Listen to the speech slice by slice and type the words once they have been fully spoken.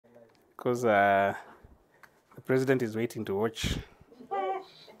because the president is waiting to watch.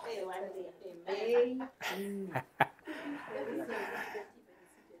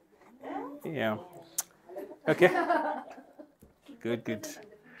 Yeah. Okay. Good.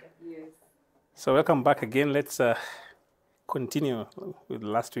 So welcome back again. Let's continue with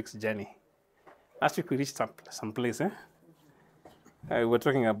last week's journey. Last week we reached some place. We were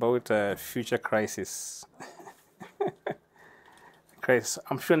talking about future crisis. Crisis.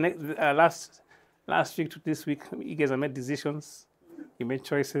 I'm sure last week to this week, you guys have made decisions. You made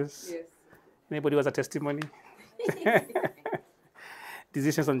choices. Yes. Anybody was a testimony?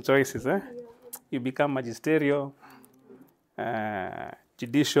 Decisions and choices. You become magisterial,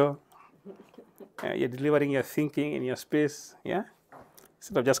 judicial. You're delivering your thinking in your space. Yeah,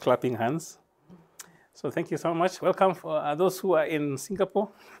 instead of just clapping hands. So thank you so much. Welcome for those who are in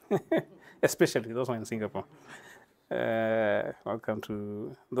Singapore, especially those who are in Singapore. Welcome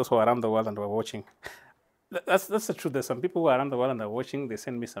to those who are around the world and who are watching. That's the truth. There's some people who are around the world and are watching. They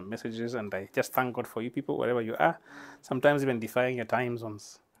send me some messages, and I just thank God for you people, wherever you are. Sometimes even defying your time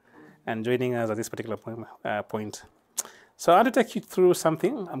zones and joining us at this particular point. So I want to take you through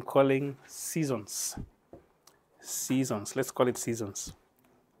something I'm calling seasons. Seasons. Let's call it seasons.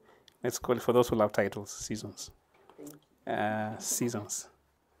 Let's call it, for those who love titles, seasons. Seasons.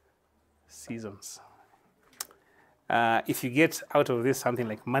 Seasons. If you get out of this something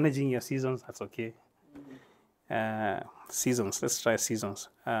like managing your seasons, that's okay. Seasons. Let's try seasons.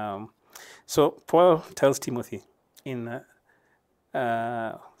 So Paul tells Timothy in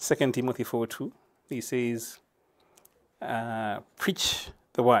 2 Timothy 4:2, he says, preach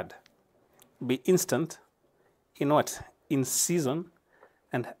the word. Be instant in what? In season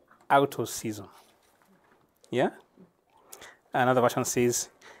and out of season. Yeah? Another version says,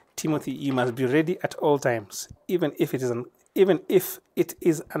 Timothy, you must be ready at all times, even if it is an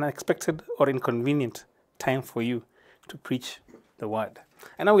unexpected or inconvenient time for you to preach the word.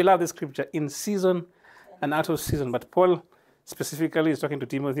 I know we love this scripture, in season and out of season, but Paul specifically is talking to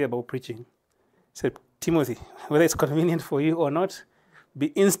Timothy about preaching. He said, Timothy, whether it's convenient for you or not, be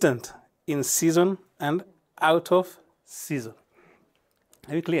instant in season and out of season.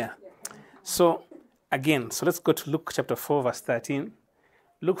 Are you clear? Yeah. So again, let's go to Luke chapter 4, verse 13.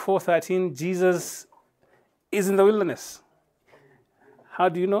 Luke 4:13, Jesus is in the wilderness. How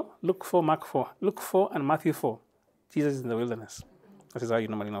do you know? Luke 4, Mark 4. Luke 4 and Matthew 4. Jesus is in the wilderness. That is how you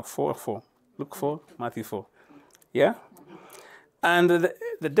normally know. 4. Luke 4, Matthew 4. Yeah? And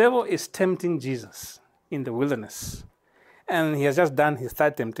the devil is tempting Jesus in the wilderness. And he has just done his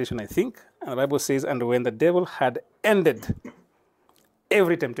third temptation, I think. And the Bible says, and when the devil had ended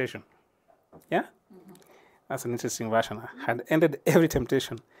every temptation. Yeah? That's an interesting version. Had ended every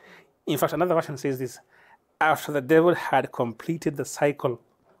temptation. In fact, another version says this, after the devil had completed the cycle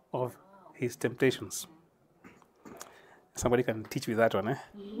of his temptations. Somebody can teach me that one,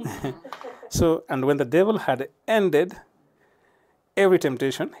 So, and when the devil had ended every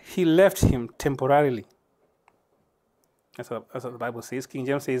temptation, he left him temporarily. That's what the Bible says. King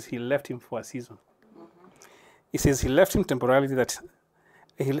James says he left him for a season. He says he left him temporarily,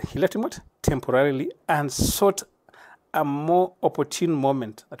 he left him what? Temporarily, and sought a more opportune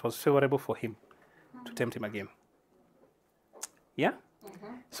moment that was favorable for him to tempt him again. Yeah?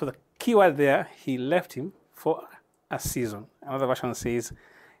 So the key word there, he left him for a season. Another version says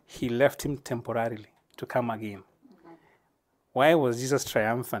he left him temporarily to come again. Why was Jesus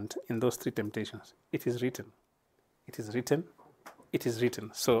triumphant in those three temptations? It is written. It is written. It is written.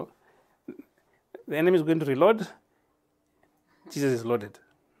 So the enemy is going to reload. Jesus is loaded.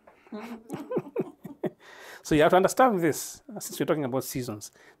 So you have to understand this, since we're talking about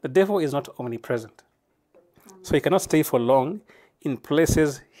seasons. The devil is not omnipresent. So he cannot stay for long in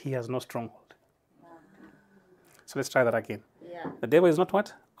places he has no stronghold. So let's try that again. Yeah. The devil is not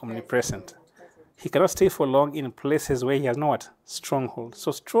what? Omnipresent. He cannot stay for long in places where he has no what? Stronghold.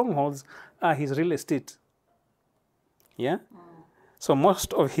 So strongholds are his real estate. Yeah? So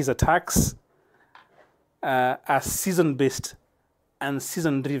most of his attacks are season-based and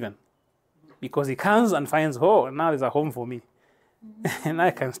season-driven. Because he comes and finds, oh, now there's a home for me. And I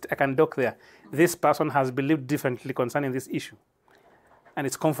can dock there. This person has believed differently concerning this issue. And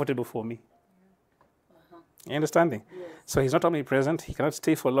it's comfortable for me. You understanding? Yes. So he's not omnipresent. He cannot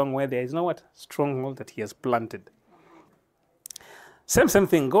stay for long where there is no what? Stronghold that he has planted. Same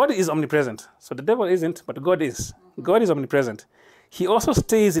thing. God is omnipresent. So the devil isn't, but God is. God is omnipresent. He also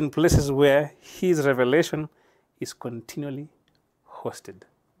stays in places where his revelation is continually hosted.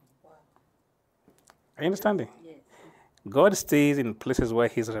 Are you understanding? Yes. God stays in places where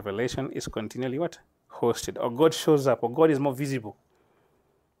his revelation is continually what? Hosted. Or God shows up, or God is more visible.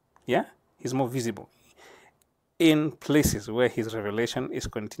 Yeah? He's more visible in places where his revelation is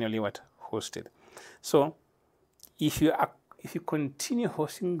continually what? Hosted. So if you continue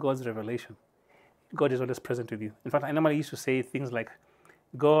hosting God's revelation, God is always present with you. In fact, I normally used to say things like,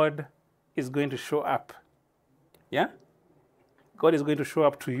 God is going to show up. Yeah? God is going to show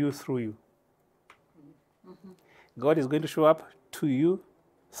up to you through you. God is going to show up to you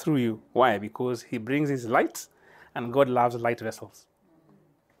through you. Why? Because he brings his light, and God loves light vessels.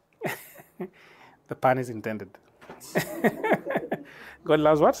 The pun is intended. God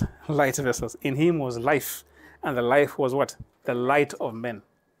loves what? Light vessels. In him was life, and the life was what? The light of men.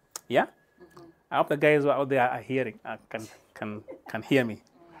 Yeah? I hope the guys who are out there are hearing, can hear me.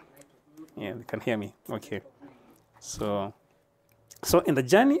 Yeah, they can hear me. Okay. So in the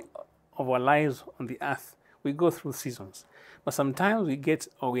journey of our lives on the earth, we go through seasons. But sometimes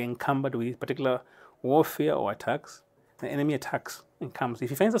we're encumbered with particular warfare or attacks. The enemy attacks and comes. If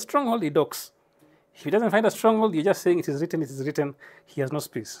he finds a stronghold, he docks. If he doesn't find a stronghold, you're just saying it is written, he has no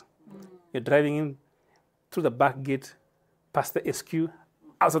space. You're driving him through the back gate, past the SQ,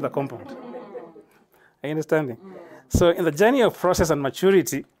 out of the compound. Are you understanding? So in the journey of process and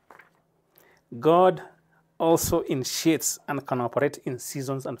maturity, God also initiates and can operate in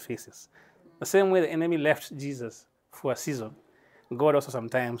seasons and phases. The same way the enemy left Jesus for a season, God also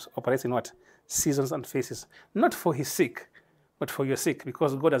sometimes operates in what? Seasons and phases. Not for his sake, but for your sake,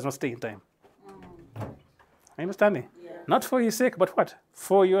 because God does not stay in time. Are you understanding? Yeah. Not for his sake, but what?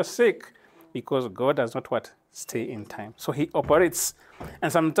 For your sake, because God does not what? Stay in time. So he operates.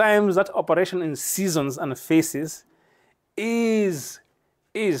 And sometimes that operation in seasons and phases is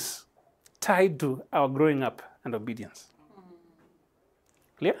tied to our growing up and obedience.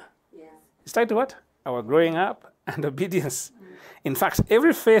 Clear? Yeah. It's tied to what? Our growing up and obedience. In fact,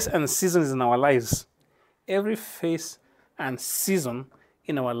 every phase and season in our lives, every phase and season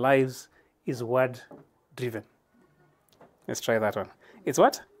in our lives is word-driven. Let's try that one. It's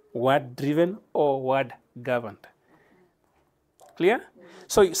what? Word-driven or word-governed. Clear?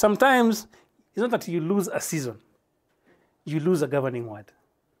 So sometimes it's not that you lose a season. You lose a governing word.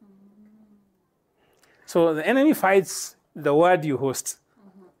 So the enemy fights the word you host.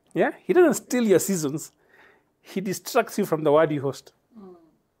 Yeah? He doesn't steal your seasons. He distracts you from the word you host.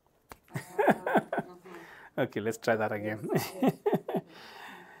 Okay, let's try that again.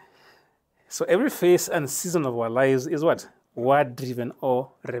 So every phase and season of our lives is what? Word-driven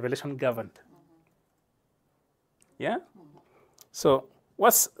or revelation-governed. Yeah? So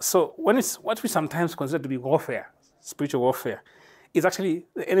what we sometimes consider to be warfare, spiritual warfare, is actually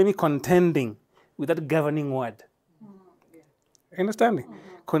the enemy contending with that governing word. Understanding?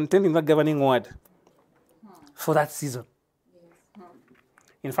 Contending that governing word for that season.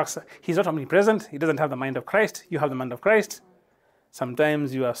 In fact, he's not omnipresent. He doesn't have the mind of Christ. You have the mind of Christ.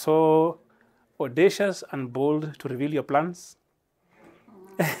 Sometimes you are so audacious and bold to reveal your plans.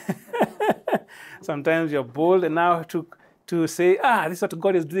 Sometimes you're bold enough to say, this is what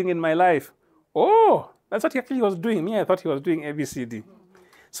God is doing in my life. Oh, that's what he actually was doing. Me, I thought he was doing ABCD.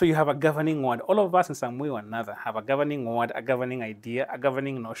 So you have a governing word. All of us in some way or another have a governing word, a governing idea, a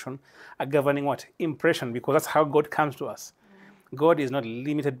governing notion, a governing what? Impression, because that's how God comes to us. God is not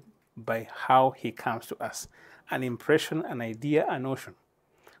limited by how he comes to us. An impression, an idea, a notion.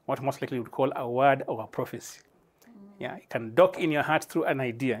 What most likely we would call a word or a prophecy. Yeah, it can dock in your heart through an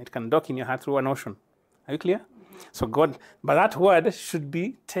idea. It can dock in your heart through a notion. Are you clear? So God, but that word should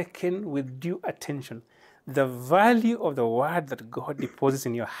be taken with due attention. The value of the word that God deposits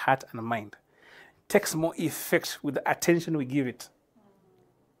in your heart and mind takes more effect with the attention we give it.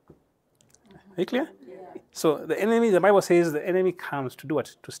 Are you clear? Yeah. So the enemy, the Bible says the enemy comes to do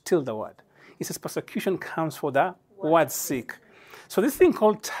what? To steal the word. It says persecution comes for the word's sake. So this thing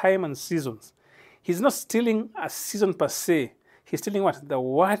called time and seasons, he's not stealing a season per se. He's stealing what? The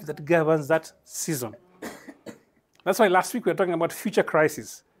word that governs that season. That's why last week we were talking about future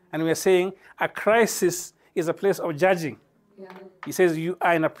crisis. And we are saying a crisis is a place of judging. Yeah. He says you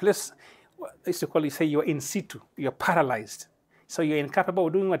are in a place, I used to call it, say you're in situ, you're paralyzed. So you're incapable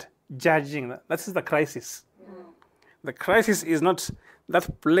of doing what? Judging. That is the crisis. Yeah. The crisis is not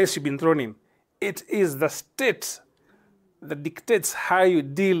that place you've been thrown in. It is the state that dictates how you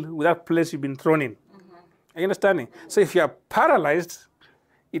deal with that place you've been thrown in. Are you understanding? So if you are paralyzed,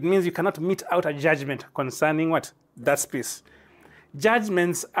 it means you cannot mete out a judgment concerning what? That space.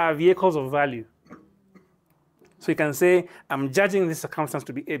 Judgments are vehicles of value. So you can say, I'm judging this circumstance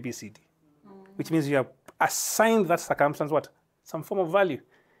to be ABCD, which means you have assigned that circumstance what? Some form of value.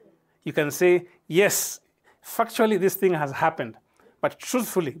 You can say, yes, factually this thing has happened, but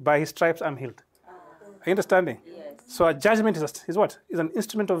truthfully, by his stripes I'm healed. Are you understanding? Yes. So a judgment is what? Is an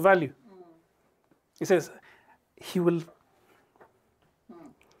instrument of value. He says, he will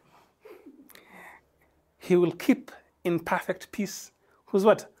keep in perfect peace whose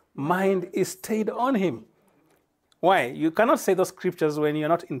what? Mind is stayed on him. Why? You cannot say those scriptures when you're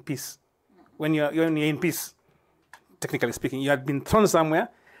not in peace. When you're in peace, technically speaking. You have been thrown somewhere.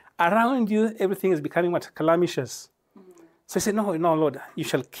 Around you, everything is becoming what? Calamitous. So he said, no, Lord, you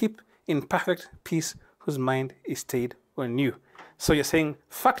shall keep in perfect peace whose mind is stayed on you. So you're saying,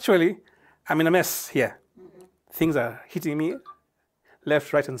 factually, I'm in a mess here. Things are hitting me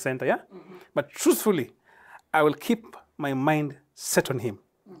left, right, and center, yeah? But truthfully, I will keep my mind set on him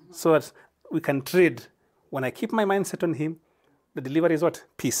so that we can trade. When I keep my mind set on him, the delivery is what?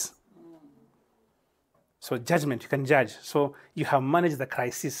 Peace. So judgment, you can judge. So you have managed the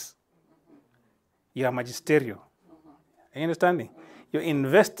crisis. You are magisterial. Are you understanding? You're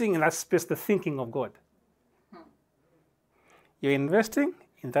investing in that space the thinking of God. You're investing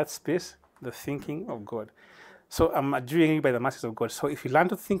in that space the thinking of God. So I'm adjuring you by the mercies of God. So if you learn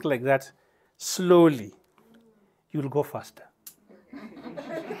to think like that slowly, you'll go faster.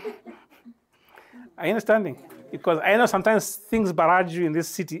 Are you understanding? Because I know sometimes things barrage you in this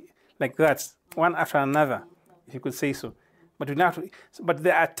city like that, one after another, if you could say so. But we have to, but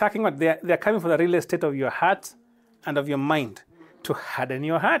they're attacking what? They're coming for the real estate of your heart and of your mind, to harden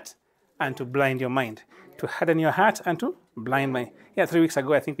your heart and to blind your mind. To harden your heart and to blind mind. Yeah, 3 weeks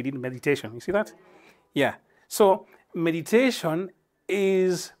ago I think we did meditation. You see that? Yeah. So meditation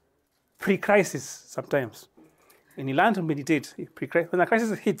is pre-crisis sometimes. When you learn to meditate, when the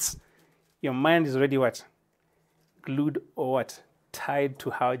crisis hits, your mind is already what? Glued or what? Tied to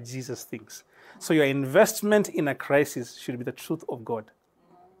how Jesus thinks. So your investment in a crisis should be the truth of God.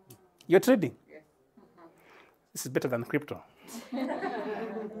 You're trading. This is better than crypto.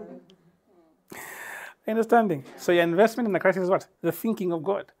 Understanding? So your investment in a crisis is what? The thinking of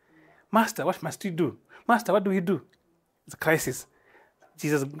God. Master, what must you do? Master, what do we do? It's a crisis.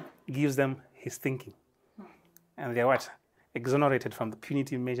 Jesus gives them his thinking. And they are what? Exonerated from the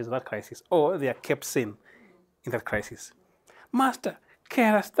punitive measures of that crisis. Or they are kept sane in that crisis. Master,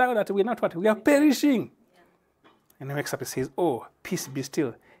 carest thou that we are not what? We are perishing. And he wakes up and says, oh, peace be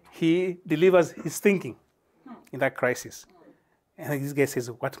still. He delivers his thinking in that crisis. And this guy says,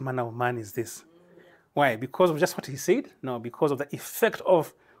 what manner of man is this? Why? Because of just what he said? No, because of the effect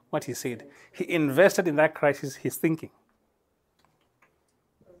of what he said. He invested in that crisis his thinking.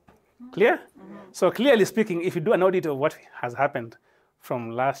 Clear? So clearly speaking, if you do an audit of what has happened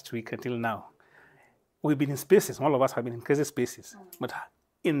from last week until now, we've been in spaces. All of us have been in crazy spaces. But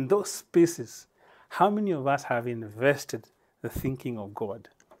in those spaces, how many of us have invested the thinking of God?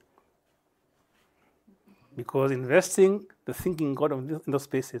 Because investing the thinking God in those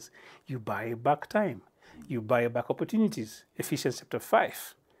spaces, you buy back time. You buy back opportunities. Ephesians chapter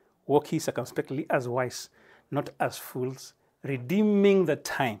 5. Walk ye circumspectly as wise, not as fools, redeeming the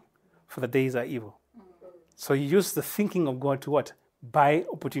time, for the days are evil. So you use the thinking of God to what? Buy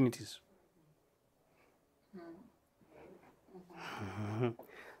opportunities.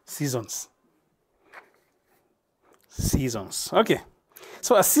 Seasons. Seasons. Okay.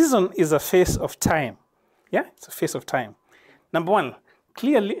 So a season is a phase of time. Yeah, it's a phase of time. Number one,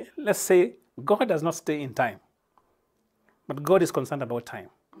 clearly, let's say God does not stay in time. But God is concerned about time.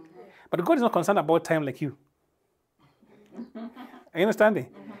 But God is not concerned about time like you. Are you understanding?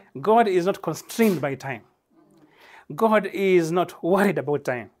 God is not constrained by time. God is not worried about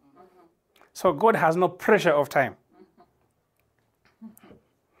time. So God has no pressure of time.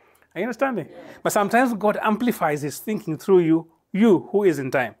 Are you understanding? But sometimes God amplifies his thinking through you who is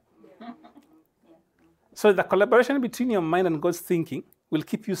in time. So the collaboration between your mind and God's thinking will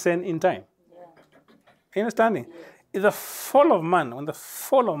keep you sane in time. Are you understanding? In the fall of man, when the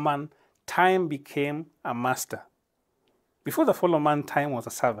fall of man, time became a master. Before the fall of man, time was a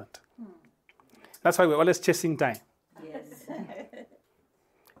servant. That's why we're always chasing time. Yes.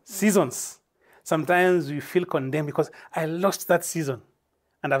 Seasons. Sometimes we feel condemned because I lost that season.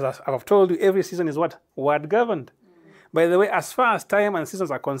 And as I've told you, every season is what? Word governed. By the way, as far as time and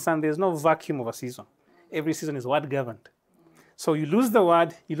seasons are concerned, there's no vacuum of a season. Every season is word governed. So you lose the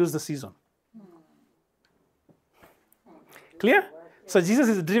word, you lose the season. Clear? So Jesus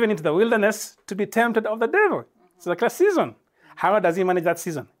is driven into the wilderness to be tempted of the devil. It's like a season. How does he manage that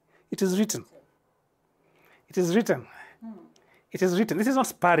season? It is written. It is written. It is written. This is not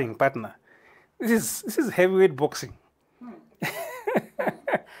sparring, partner. This is heavyweight boxing.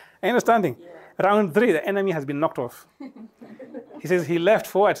 Are you understanding? Yeah. Round 3, the enemy has been knocked off. He says he left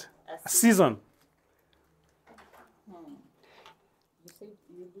for what? A season. You say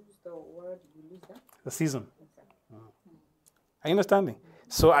you lose the word, you lose that? The season. Are you understanding?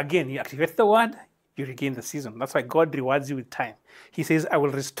 So again, you activate the word, you regain the season. That's why God rewards you with time. He says, I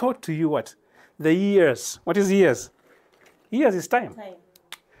will restore to you what? The years. What is years? Years is time.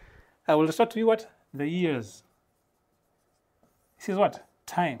 I will restore to you what? The years. This is what?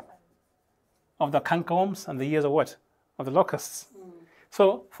 Time. Of the cankerworms and the years of what? Of the locusts.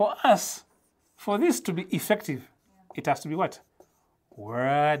 So for us, for this to be effective, it has to be what?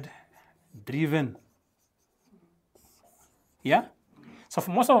 Word driven. Yeah? So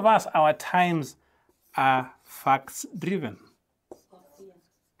for most of us, our times are facts driven.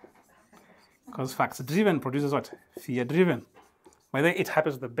 Because facts driven produces what? Fear driven. Whether it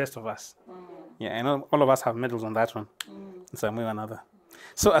happens to the best of us. Yeah, I know all of us have medals on that one in some way or another.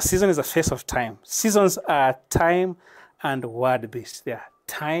 So a season is a phase of time. Seasons are time and word-based. They are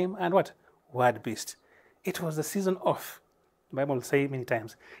time and what? Word-based. It was the season of. The Bible will say many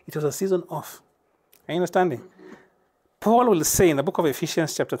times. It was a season of. Are you understanding? Paul will say in the book of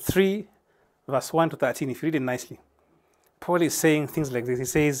Ephesians chapter 3, verse 1 to 13, if you read it nicely, Paul is saying things like this. He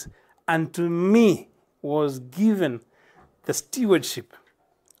says, and to me was given the stewardship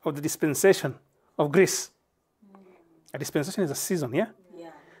of the dispensation of grace. A dispensation is a season, yeah?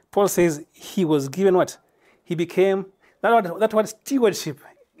 Paul says he was given what? He became, that word stewardship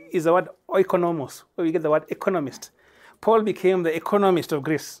is the word oikonomos, where we get the word economist. Paul became the economist of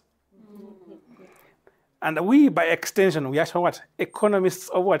grace. And we, by extension, we actually what? Economists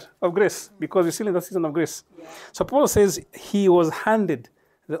of what? Of grace, because we're still in the season of grace. So Paul says he was handed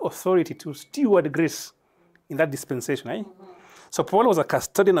the authority to steward grace in that dispensation, right? So Paul was a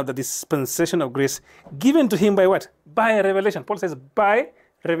custodian of the dispensation of grace given to him by what? By revelation. Paul says by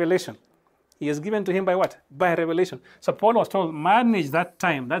revelation. He is given to him by what? By revelation. So Paul was told, manage that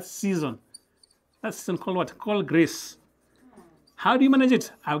time, that season. That season called what? Called grace. How do you manage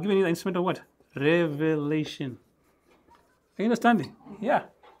it? I've given you the instrument of what? Revelation. Are you understanding? Yeah.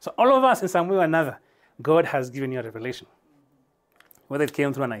 So all of us in some way or another, God has given you a revelation. Whether it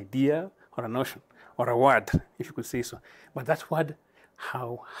came through an idea or a notion or a word, if you could say so. But that word,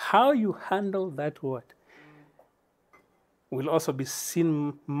 how you handle that word will also be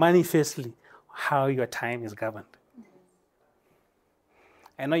seen manifestly how your time is governed.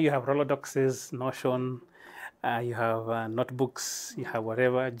 I know you have Rolodexes, Notion, you have notebooks, you have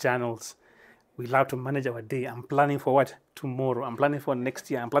whatever, journals. We love to manage our day. I'm planning for what? Tomorrow. I'm planning for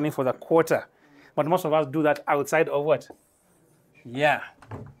next year. I'm planning for the quarter. But most of us do that outside of what? Yeah.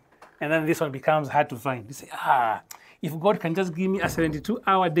 And then this one becomes hard to find. You say, if God can just give me a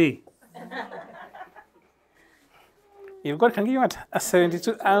 72-hour day. If God can give you what? A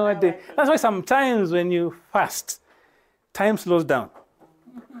 72-hour day. That's why sometimes when you fast, time slows down.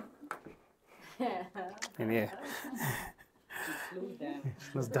 And yeah. It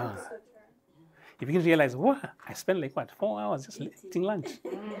slows down. You begin to realize, what? I spent like what? 4 hours just eating lunch.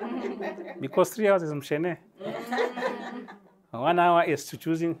 Because 3 hours is mshene. 1 hour is to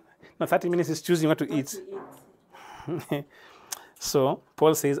choosing, 30 minutes is choosing what to eat. So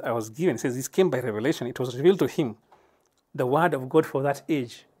Paul says, I was given. He says, this came by revelation. It was revealed to him, the word of God for that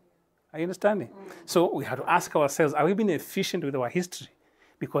age. Are you understanding? So we have to ask ourselves, are we being efficient with our history?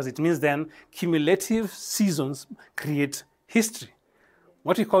 Because it means then cumulative seasons create history.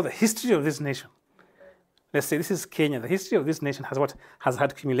 What we call the history of this nation. Let's say this is Kenya. The history of this nation has what? Has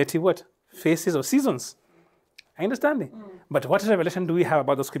had cumulative what? Phases or seasons. Are you understanding? But what revelation do we have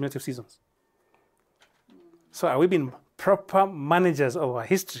about those cumulative seasons? So are we being proper managers of our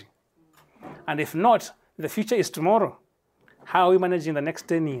history? And if not, the future is tomorrow. How are we managing the next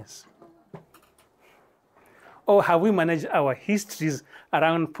 10 years? Or have we managed our histories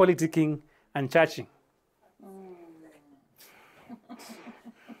around politicking and churching?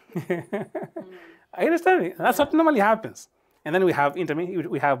 Are you understanding? That's what normally happens. And then we have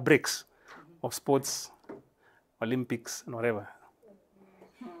we have breaks of sports, Olympics, and whatever.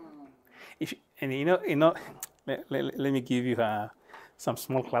 Let me give you some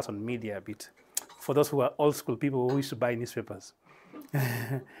small class on media a bit. For those who are old school people who used to buy newspapers.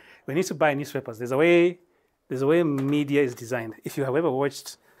 We need to buy newspapers. There's a way media is designed. If you have ever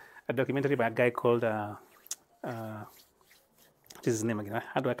watched a documentary by a guy called, what is his name again?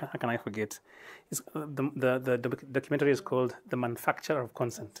 How can I forget? The documentary is called The Manufacture of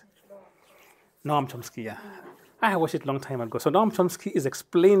Consent. Noam Chomsky, yeah. I watched it a long time ago. So Noam Chomsky is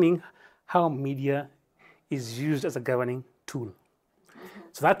explaining how media is used as a governing tool.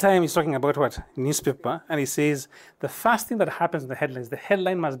 So that time he's talking about what? Newspaper. And he says, the first thing that happens in the headlines, the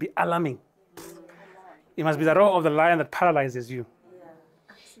headline must be alarming. It must be the roar of the lion that paralyzes you.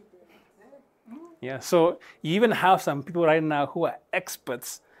 Yeah, so you even have some people right now who are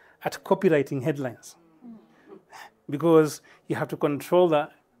experts at copywriting headlines. because you have to control the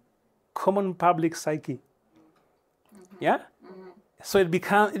common public psyche. Yeah? So it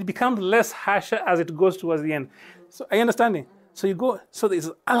becomes less harsher as it goes towards the end. So are you understanding? So you go, so it's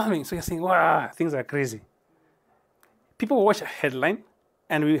alarming. So you're saying, wow, things are crazy. People watch a headline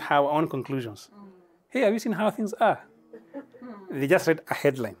and we have our own conclusions. Hey, have you seen how things are? They just read a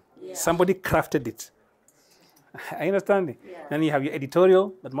headline. Yeah. Somebody crafted it. Are you understanding? Yeah. Then you have your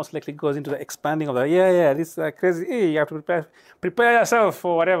editorial that most likely goes into the expanding of the, this is crazy. Hey, you have to prepare yourself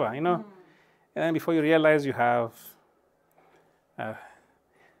for whatever, you know. And then before you realize you have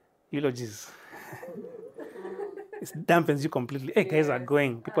eulogies. It dampens you completely. Hey, guys are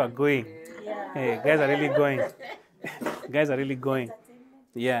going. People are going. Yeah. Hey, guys are really going. Guys are really going.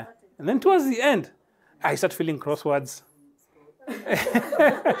 Yeah. And then towards the end, I start feeling crosswords.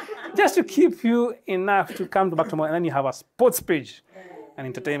 Just to keep you enough to come back tomorrow. And then you have a sports page and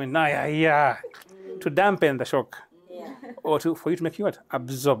entertainment. Now, to dampen the shock. Yeah. Or for you to make you what?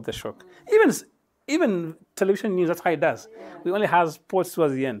 Absorb the shock. Even television news, that's how it does. We only have sports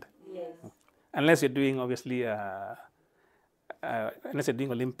towards the end. Yes. Unless you're doing, obviously, unless you're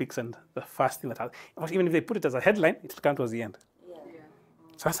doing Olympics and the first thing that happens. But even if they put it as a headline, it will come towards the end. Yeah.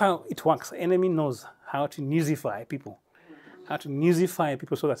 So that's how it works. The enemy knows how to newsify people. How to newsify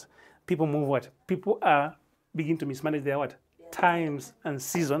people so that people move what? People are begin to mismanage their what? Times and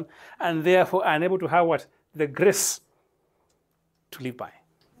season, and therefore are unable to have what? The grace to live by.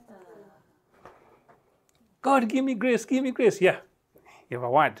 God, give me grace, give me grace. Yeah, you have a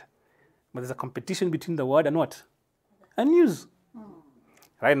word. But there's a competition between the word and what? And news.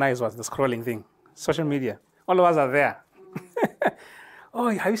 Right now is what? The scrolling thing. Social media. All of us are there. Oh,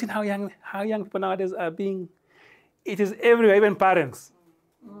 have you seen how young people nowadays are being? It is everywhere, even parents.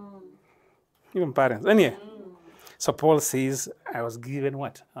 Even parents. Anyway, so Paul says, I was given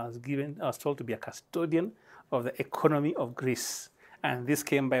what? I was told to be a custodian of the economy of grace. And this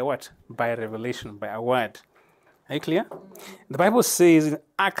came by what? By revelation, by a word. Are you clear? The Bible says in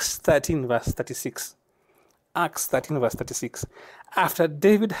Acts 13, verse 36. Acts 13, verse 36. After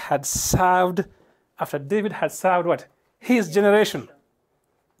David had served what? His generation.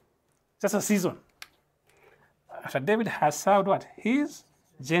 Just a season. After David has served what? His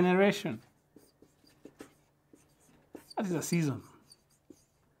generation. That is a season.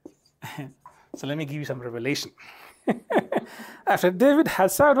 So let me give you some revelation. After David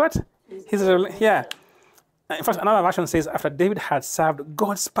had served what? His yeah. In fact, another version says, after David had served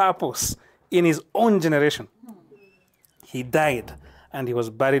God's purpose in his own generation, he died and he was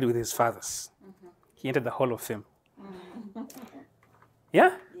buried with his fathers. He entered the Hall of Fame.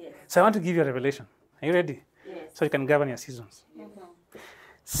 Yeah? Yes. So I want to give you a revelation. Are you ready? Yes. So you can govern your seasons.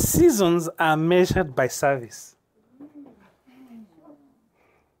 Seasons are measured by service.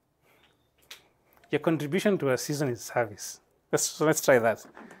 Your contribution to a season is service. Let's try that.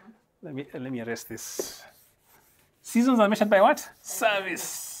 Let me erase this. Seasons are measured by what?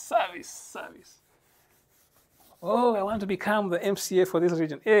 Service. Oh, I want to become the MCA for this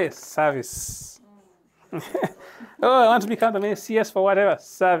region. Service. Oh, I want to become the CS for whatever.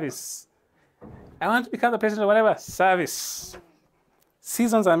 Service. I want to become the president of whatever. Service.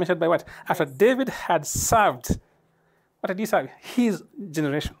 Seasons are measured by what? After David had served, what did he serve? His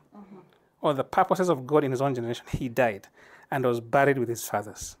generation. Or the purposes of God in his own generation. He died and was buried with his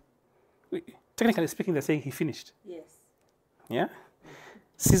fathers. Technically speaking, they're saying he finished. Yes. Yeah?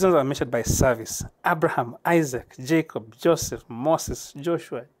 Seasons are measured by service. Abraham, Isaac, Jacob, Joseph, Moses,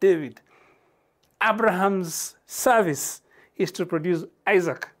 Joshua, David. Abraham's service is to produce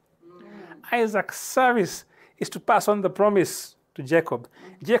Isaac. Isaac's service is to pass on the promise to Jacob.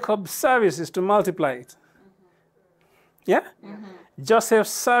 Jacob's service is to multiply it. Yeah?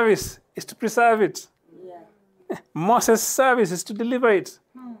 Joseph's service is to preserve it. Yeah. Moses' service is to deliver it.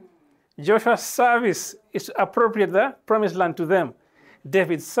 Joshua's service is to appropriate the promised land to them.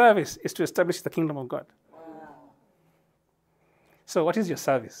 David's service is to establish the kingdom of God. Wow. So what is your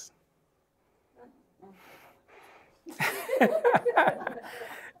service?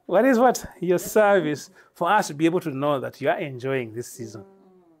 What is what? Your service for us to be able to know that you are enjoying this season.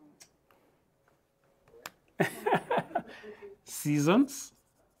 Seasons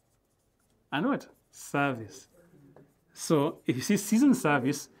and what? Service. So if you see season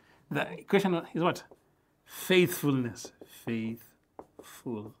service, the question is what? Faithfulness.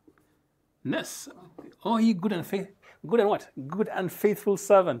 Faithfulness. Oh, ye good and what? Good and faithful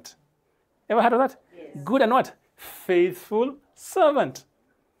servant. Ever heard of that? Yes. Good and what? Faithful servant.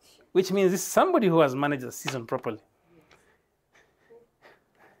 Which means this is somebody who has managed the season properly.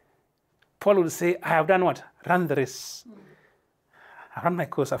 Paul would say, I have done what? Run the race. I've run my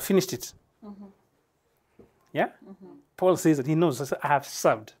course. I've finished it. Yeah? Paul says that he knows, I have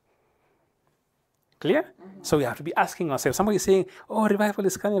served. Clear? So we have to be asking ourselves. Somebody is saying, oh, revival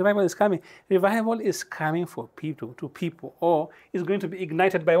is coming, revival is coming. Revival is coming for people, to people, or is going to be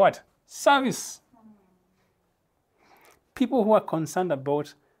ignited by what? Service. People who are concerned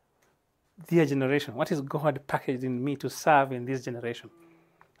about their generation. What is God packaged in me to serve in this generation?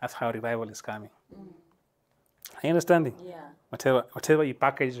 That's how revival is coming. Are you understanding? Yeah. Whatever you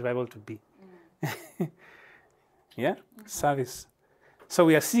package revival to be. Yeah? Service. So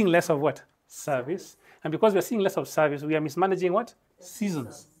we are seeing less of what? Service. And because we are seeing less of service, we are mismanaging what?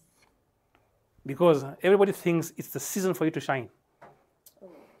 Seasons. Because everybody thinks it's the season for you to shine.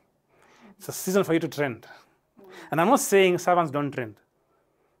 It's a season for you to trend. And I'm not saying servants don't trend.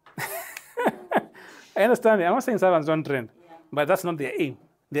 I understand. I'm not saying servants don't trend. But that's not their aim.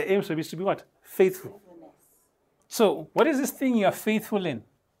 Their aim should be to be what? Faithful. So, what is this thing you are faithful in?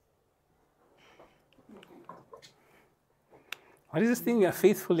 What is this thing you are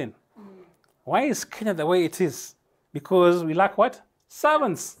faithful in? Why is Kenya the way it is? Because we lack what?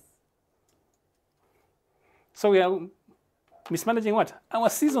 Servants. So we are mismanaging what? Our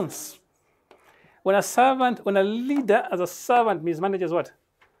seasons. When a leader as a servant mismanages what?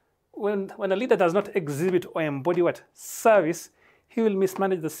 When a leader does not exhibit or embody what? Service, he will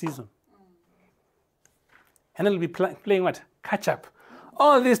mismanage the season. And he'll be playing what? Catch up.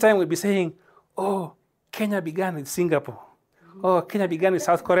 All this time we'll be saying, oh, Kenya began with Singapore. Oh, Kenya began with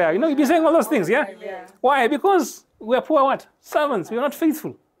South Korea. You know, you'll be saying all those things, yeah? Why? Because we are poor what? Servants. We are not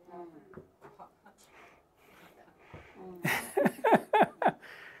faithful.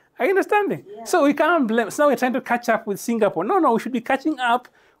 Are you understanding? Yeah. So we can't blame. So now we're trying to catch up with Singapore. No, we should be catching up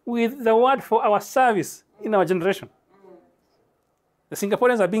with the word for our service in our generation. The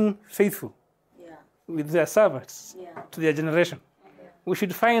Singaporeans are being faithful with their servants to their generation. We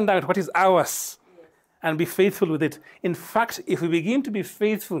should find out what is ours and be faithful with it. In fact, if we begin to be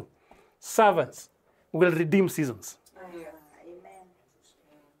faithful servants, we'll redeem seasons. Amen.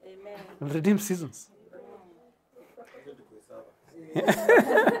 Amen. We'll redeem seasons.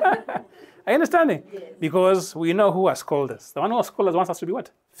 Are you understanding? Yes. Because we know who has called us. The one who has called us wants us to be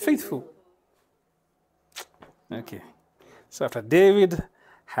what? Faithful. Okay. So after David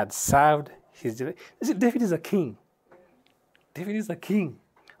had served his generation, David is a king. David is a king.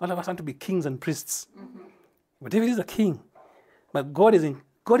 All of us want to be kings and priests. But David is a king. But God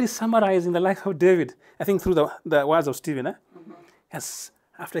is summarizing the life of David, I think through the words of Stephen. As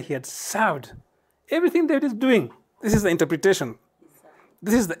after he had served, everything David is doing, this is the interpretation.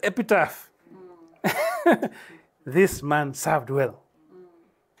 This is the epitaph. This man served well.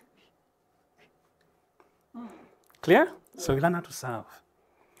 Clear? So we learn how to serve.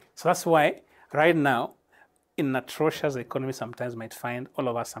 So that's why right now, in an atrocious economy, sometimes might find all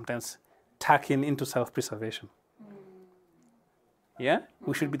of us sometimes tacking into self-preservation. Yeah?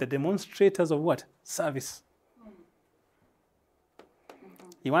 We should be the demonstrators of what? Service.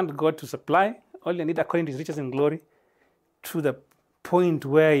 You want God to supply all you need according to his riches and glory to the point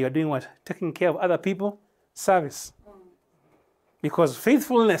where you're doing what? Taking care of other people? Service. Because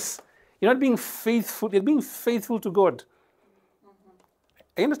faithfulness, you're not being faithful, you're being faithful to God.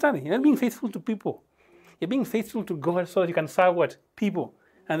 Are you understanding? You're not being faithful to people. You're being faithful to God so that you can serve what? People.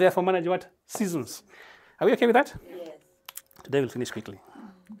 And therefore manage what? Seasons. Are we okay with that? Yes. Today we'll finish quickly.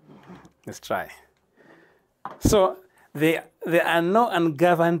 Let's try. So there are no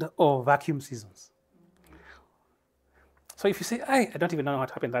ungoverned or vacuum seasons. So if you say, I don't even know what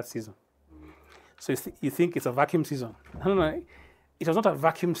happened that season. So you think it's a vacuum season. No. It was not a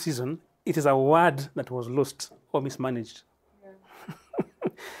vacuum season. It is a word that was lost or mismanaged.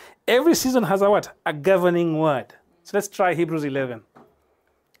 Every season has a what? A governing word. So let's try Hebrews 11.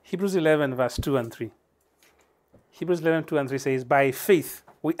 Hebrews 11 verse 2 and 3. Hebrews 11, 2 and 3 says, by faith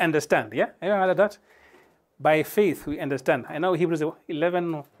we understand. Yeah? Anyone heard that? By faith we understand. I know Hebrews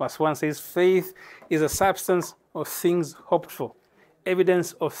 11 verse 1 says, faith is a substance of things hoped for.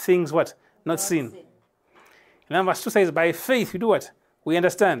 Evidence of things what? Not seen. And then verse 2 says, by faith we do what? We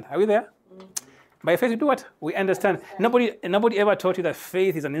understand. Are we there? By faith we do what? We understand. Nobody ever taught you that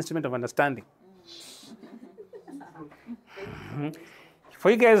faith is an instrument of understanding.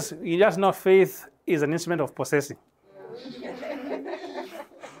 For you guys, you just know faith is an instrument of possessing.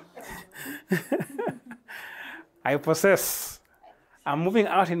 I possess. I'm moving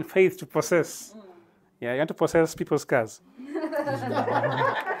out in faith to possess. Yeah, you want to possess people's cars.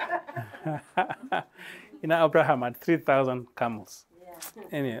 You know, Abraham had 3,000 camels.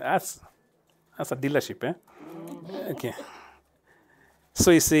 Anyway, that's a dealership, eh? Okay.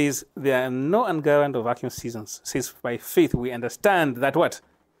 So he says, there are no ungoverned or vacuum seasons. It says, by faith we understand that what?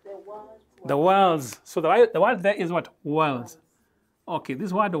 The worlds. So the word there is what? Worlds. Okay,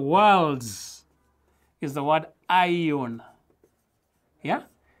 this word worlds is the word aion. Yeah?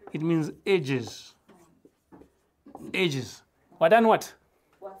 It means ages. Ages. What then what?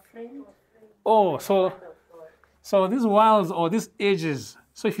 Oh, so these worlds or these ages.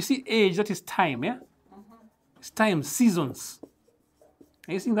 So if you see age, that is time, yeah? It's time, seasons.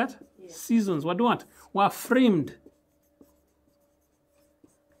 Are you seeing that? Yes. Seasons. What? We're framed.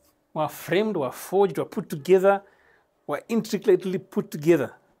 We're framed, we're forged, we're put together, we're intricately put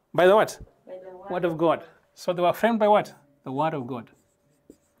together. By the what? By the word of God. So they were framed by what? The word of God.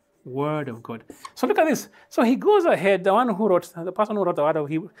 Word of God. So look at this. So he goes ahead, the person who wrote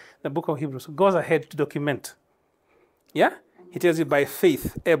the book of Hebrews, goes ahead to document. Yeah? He tells you by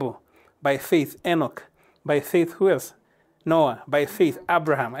faith, Abel. By faith, Enoch. By faith, who else? Noah. By faith,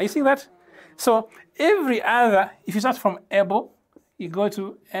 Abraham. Are you seeing that? So every other, if you start from Abel, you go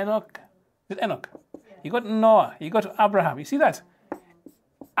to Enoch. Is it Enoch? You go to Noah. You go to Abraham. You see that?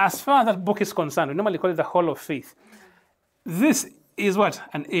 As far as that book is concerned, we normally call it the Hall of Faith. This is what?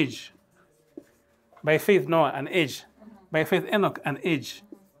 An age. By faith, Noah, an age. By faith, Enoch, an age.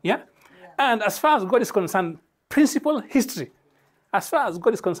 Yeah? And as far as God is concerned, principal history. As far as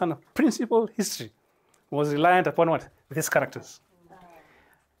God is concerned, principal history was reliant upon what? These characters.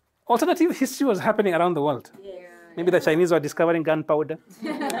 Alternative history was happening around the world. Maybe the Chinese were discovering gunpowder.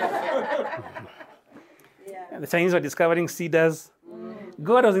 The Chinese were discovering cedars.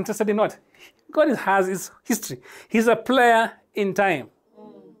 God was interested in what? God has his history. He's a player in time.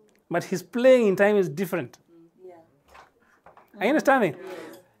 But his playing in time is different. Are you understanding?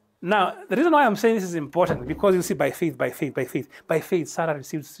 Now, the reason why I'm saying this is important, because you see by faith, Sarah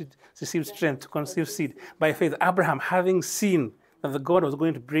received strength to conceive seed. By faith, Abraham, having seen that the God was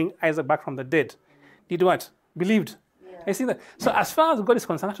going to bring Isaac back from the dead, did what? Believed. I see that. So as far as God is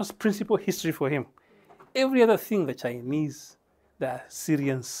concerned, that was principal history for him. Every other thing, the Chinese, the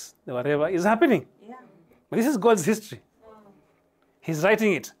Syrians, the whatever, is happening. But this is God's history. He's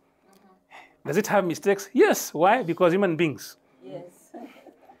writing it. Does it have mistakes? Yes. Why? Because human beings. Yes.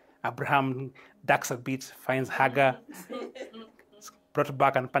 Abraham ducks a bit, finds Hagar, brought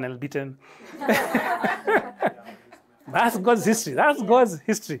back and panel beaten. That's God's history. That's God's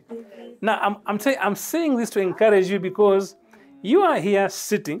history. Now, I'm saying this to encourage you because you are here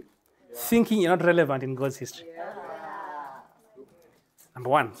sitting, thinking you're not relevant in God's history. Number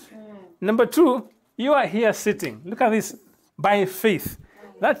one. Number two, you are here sitting. Look at this. By faith.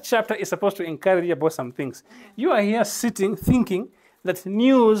 That chapter is supposed to encourage you about some things. You are here sitting, thinking that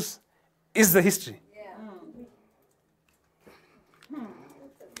news is the history.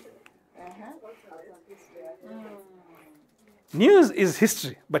 News is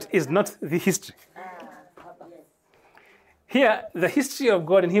history, but is not the history. Here, the history of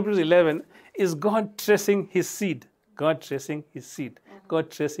God in Hebrews 11 is God tracing his seed. God tracing his seed. God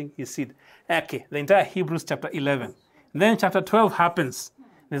tracing his seed. Okay, the entire Hebrews chapter 11. Then chapter 12 happens.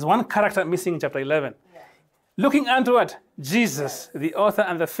 There's one character missing in chapter 11. Looking unto what? Jesus, the author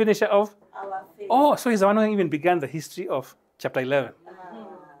and the finisher of our faith. Oh, so he's the one who even began the history of chapter 11.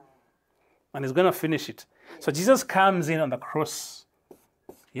 And he's going to finish it. So Jesus comes in on the cross,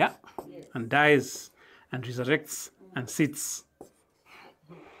 yeah, and dies and resurrects and sits.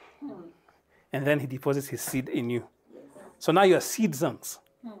 And then he deposits his seed in you. So now you're seed sons.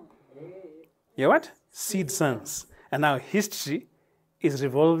 You're what? Seed sons. And now history is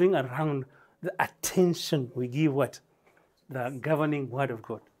revolving around the attention we give what? The governing word of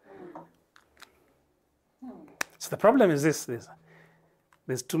God. So the problem is this.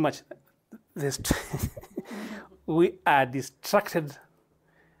 There's too much. We are distracted,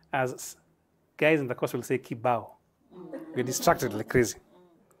 as guys in the course will say, kibao. We're distracted like crazy.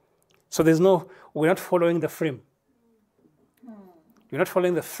 So we're not following the frame. We're not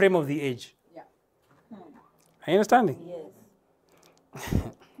following the frame of the age. Are you understanding? Yes.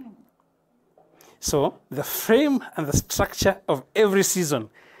 So the frame and the structure of every season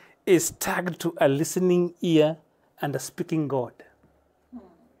is tagged to a listening ear and a speaking God.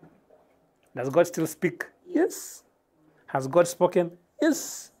 Does God still speak? Yes. Has God spoken?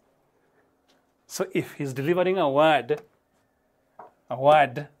 Yes. So if he's delivering a word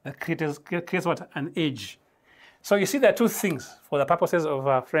that creates what? An age. So you see there are two things for the purposes of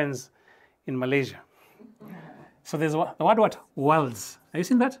our friends in Malaysia. So there's the word what? Worlds. Have you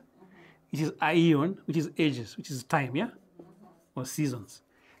seen that? It is aion, which is ages, which is time, yeah? Or seasons.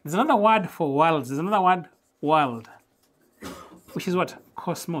 There's another word for worlds. There's another word, world, which is what?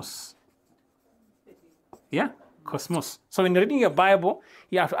 Cosmos. Yeah? Cosmos. So when you're reading your Bible,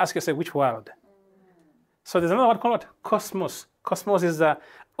 you have to ask yourself, which world? So there's another word called what? Cosmos. Cosmos is the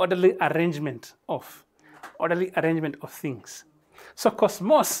orderly arrangement of things. So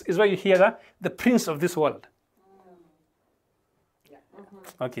cosmos is where you hear the prince of this world.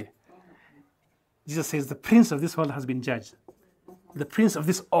 Okay. Jesus says the prince of this world has been judged. The prince of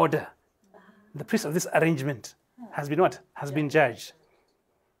this order, the prince of this arrangement has been what? Has been judged.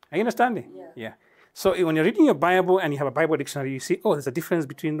 Are you understanding? Yeah. So when you're reading your Bible and you have a Bible dictionary, you see, oh, there's a difference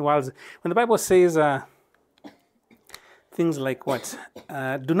between worlds. When the Bible says things like what?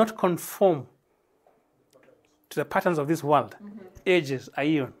 Do not conform to the patterns of this world. Ages,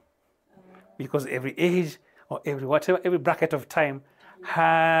 aeon. Because every age or every bracket of time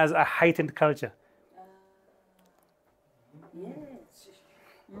has a heightened culture.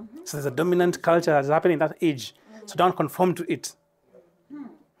 So there's a dominant culture that's happening in that age. So don't conform to it.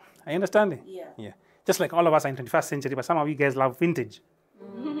 Are you understanding? Yeah. Just like all of us are in 21st century, but some of you guys love vintage.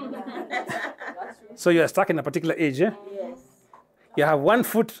 So you are stuck in a particular age, yeah? Yes. You have 1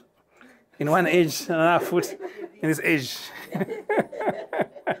 foot in one age, another foot in this age.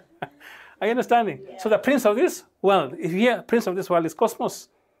 Are you understanding? So the prince of this world, if you hear prince of this world is cosmos.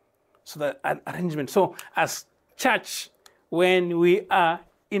 So the arrangement. So as church, when we are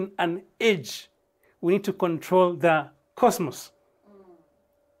in an age, we need to control the cosmos.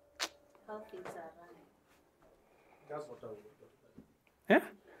 How things are running. That's what I would do. Yeah?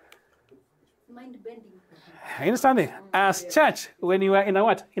 Mind bending. Are you understanding? As church, when you are in a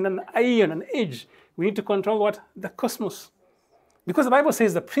what? In an aeon, an age, we need to control what? The cosmos. Because the Bible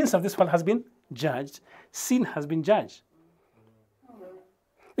says the prince of this world has been judged, sin has been judged.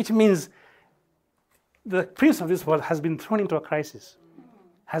 Which means the prince of this world has been thrown into a crisis,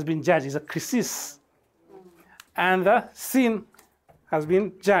 has been judged, is a crisis. And the sin has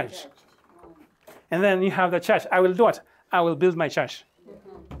been judged. And then you have the church. I will do what? I will build my church.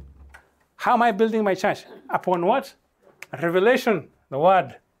 How am I building my church? Upon what? Revelation, the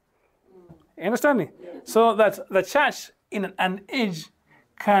word. You understand me? So that the church in an age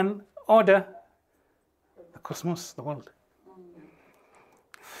can order the cosmos, the world.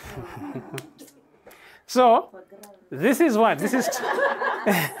 So this is what? This is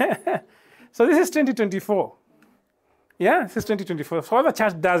so this is 2024. Yeah, this is 2024. So what the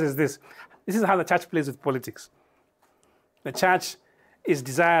church does is this. This is how the church plays with politics. The church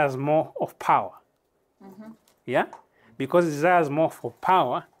desires more of power. Yeah? Because it desires more for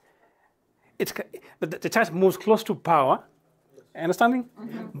power, the church moves close to power, understanding?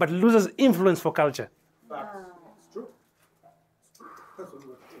 But loses influence for culture. It's true. That's what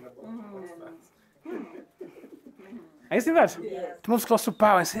we're talking about. Are you see that? Yes. It moves close to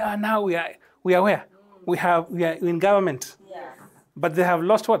power and say, now we are where? We are in government. Yes. But they have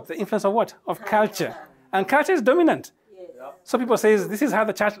lost what? The influence of what? Of culture. And culture is dominant. Yes. So people say, this is how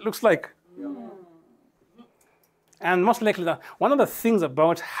the church looks like. And most likely, one of the things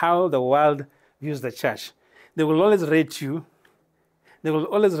about how the world views the church, they will always rate you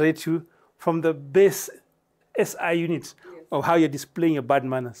from the base SI unit of how you're displaying your bad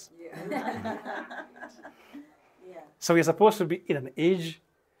manners. Yeah. So we're supposed to be in an age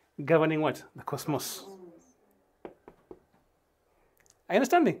governing what? The cosmos. Are you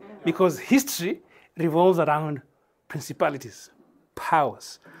understanding? Because history revolves around principalities,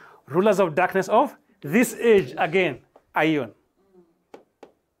 powers, rulers of darkness of this age, again, Aeon.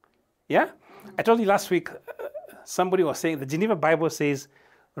 Yeah? I told you last week, somebody was saying, the Geneva Bible says,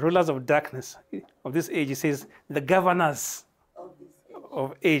 rulers of darkness of this age. It says, the governors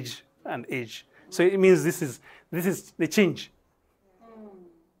of age and age. So it means this is the change.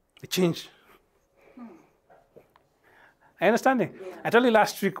 The change. Are you understanding? Yeah. I told you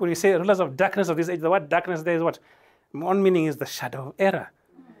last week when you say rulers of darkness of this age, the word darkness there is what? One meaning is the shadow of error.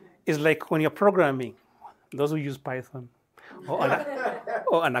 It's like when you're programming, those who use Python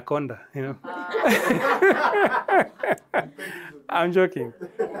or Anaconda, you know. I'm joking.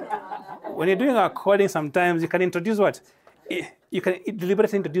 When you're doing our coding, sometimes you can introduce what? You can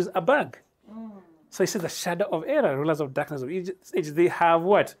deliberately introduce a bug. So it says the shadow of error, rulers of darkness of age. They have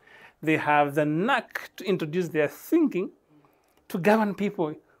what? They have the knack to introduce their thinking to govern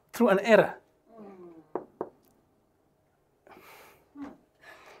people through an error.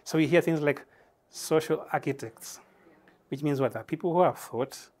 So we hear things like social architects, which means what? People who have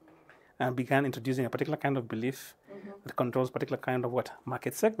thought and began introducing a particular kind of belief that controls a particular kind of what?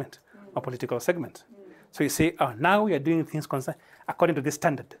 Market segment or political segment. So you say, now we are doing things according to this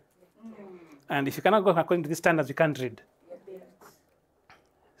standard. And if you cannot go according to these standards, you can't read.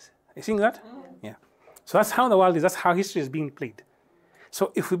 You seeing that? Yeah. So that's how the world is. That's how history is being played.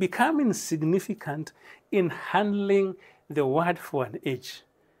 So if we become insignificant in handling the word for an age,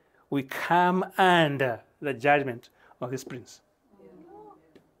 we come under the judgment of this prince.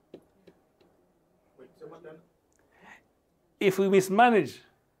 if we mismanage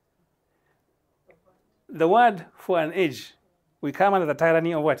the word for an age, we come under the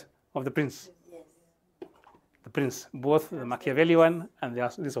tyranny of what? Of the prince. Yes. The prince, both the Machiavelli one and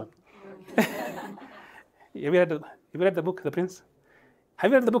this one. Have you read the book, The Prince? Have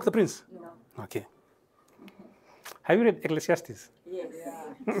you read the book, The Prince? No. Okay. Have you read Ecclesiastes? Yes.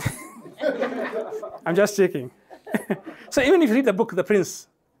 I'm just checking. So even if you read the book, The Prince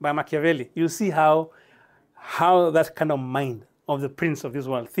by Machiavelli, you'll see how that kind of mind of the prince of this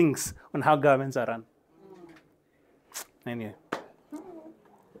world thinks on how governments are run. Anyway.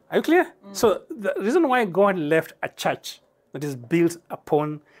 Are you clear? So the reason why God left a church that is built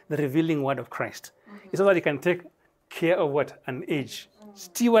upon the revealing word of Christ is so that he can take care of what? An age.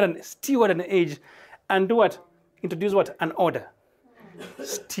 Steward an age and do what? Introduce what? An order.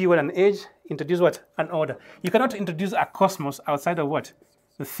 Steward an age, introduce what? An order. You cannot introduce a cosmos outside of what?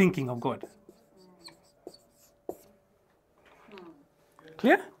 The thinking of God.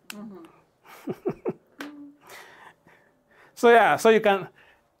 Clear? So you can,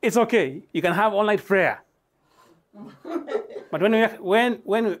 it's okay. You can have all-night prayer. But when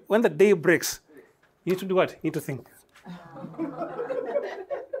the day breaks, you need to do what? You need to think.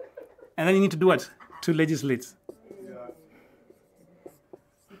 And then you need to do what? To legislate.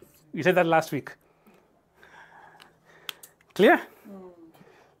 You said that last week. Clear?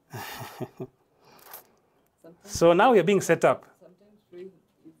 So now we are being set up. Sometimes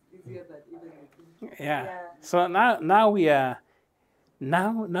it's easier than even the king. Yeah. So now we are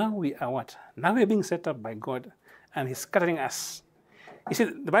what? Now we are being set up by God, and He's scattering us. You see,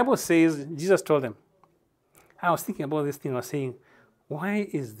 the Bible says, Jesus told them. I was thinking about this thing. I was saying, why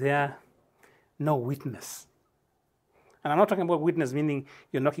is there no witness? And I'm not talking about witness meaning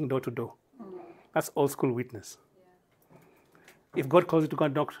you're knocking door to door. That's old school witness. If God calls you to go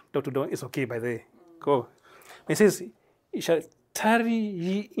and knock door to door, it's okay by the way. Go. He says, you shall tarry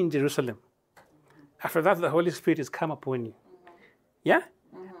ye in Jerusalem. After that, the Holy Spirit is come upon you. Yeah?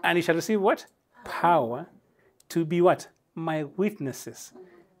 And you shall receive what? Power to be what? My witnesses.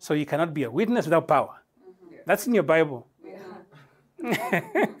 So you cannot be a witness without power. That's in your Bible. Are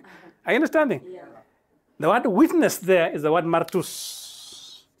you understanding? Yeah. The word witness there is the word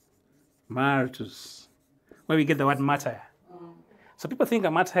martus. Martus. Where we get the word martyr. So people think a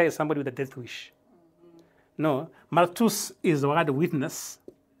martyr is somebody with a death wish. No, martus is the word witness.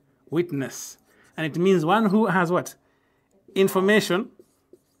 Witness. And it means one who has what? Information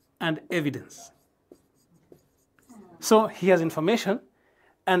and evidence. So he has information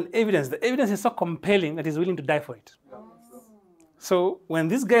and evidence. The evidence is so compelling that he's willing to die for it. So when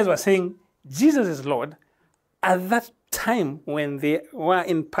these guys were saying Jesus is Lord, at that time when they were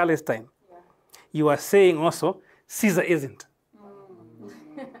in Palestine, you are saying also Caesar isn't.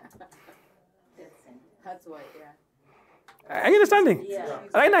 That's why, yeah. Are you understanding? Yeah.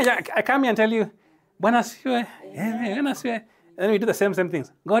 Right now, I come here and tell you, Bwana sifiwe, amen, Bwana sifiwe. And then we do the same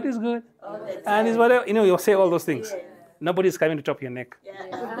things. God is good. All the time. And is whatever, you say all those things. Yeah. Nobody's coming to chop your neck.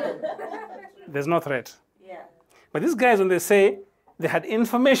 Yeah. There's no threat. Yeah. But these guys, when they say they had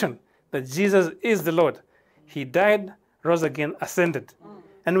information that Jesus is the Lord, He died, rose again, ascended.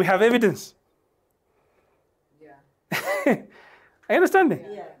 And we have evidence. Yeah. Are you understanding?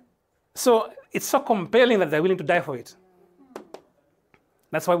 Yeah. So it's so compelling that they're willing to die for it.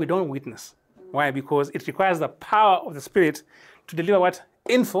 That's why we don't witness. Why? Because it requires the power of the Spirit to deliver what?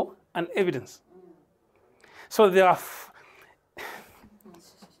 Info and evidence. So there are,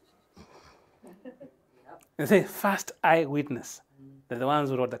 they say, first eyewitness. They're the ones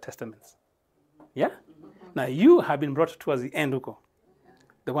who wrote the testaments. Yeah? Now you have been brought towards the end, Uko.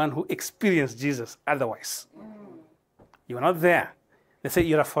 The one who experienced Jesus otherwise. You are not there. They say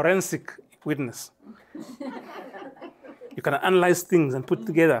you're a forensic witness. You can analyze things and put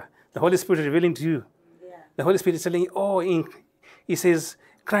together. The Holy Spirit is revealing to you. Yeah. The Holy Spirit is telling you, He says,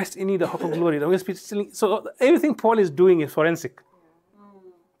 Christ in you, the hope of glory. The Holy Spirit is telling you. So everything Paul is doing is forensic.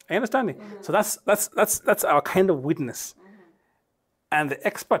 Are you understanding? So that's our kind of witness. And the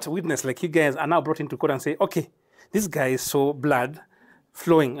expert witness, like you guys, are now brought into court and say, okay, this guy saw blood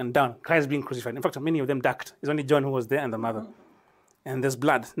flowing and down, Christ being crucified. In fact, many of them ducked. It's only John who was there and the mother. And there's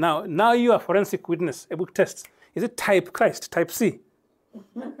blood. Now you are a forensic witness, a book test. Is it type Christ, type C?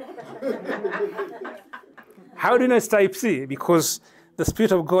 How do you know it's type C? Because the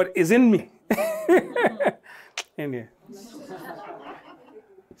Spirit of God is in me. Anyway.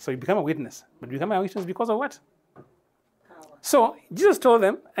 So you become a witness. But you become a witness because of what? So Jesus told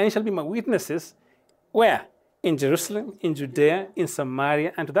them, and you shall be my witnesses. Where? In Jerusalem, in Judea, in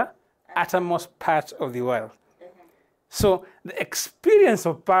Samaria, and to the uttermost part of the world. So the experience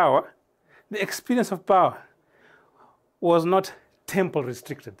of power was not temple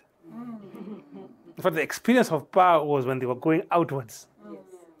restricted. In fact, the experience of power was when they were going outwards.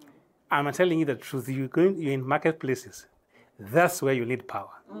 I'm telling you the truth. You're in marketplaces. That's where you need power.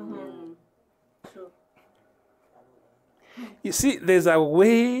 You see, there's a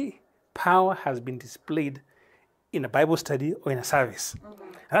way power has been displayed in a Bible study or in a service.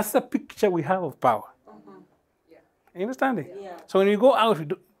 That's the picture we have of power. You understand it? Yeah. So when we go out,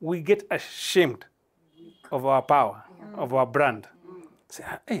 we get ashamed of our power, of our brand. Say,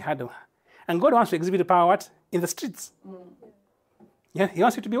 hey, how do? And God wants to exhibit the power what? In the streets. Yeah, He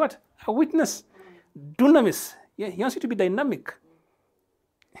wants you to be what? A witness. Dunamis. Yeah, He wants you to be dynamic.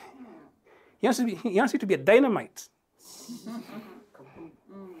 He wants you to be a dynamite.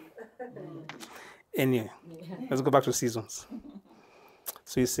 Anyway, let's go back to seasons.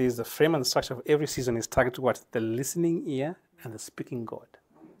 So He says the frame and the structure of every season is targeted to what? The listening ear and the speaking God.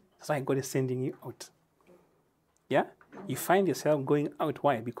 That's why God is sending you out. Yeah? You find yourself going out.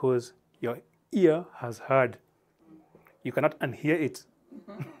 Why? Because your ear has heard. You cannot unhear it.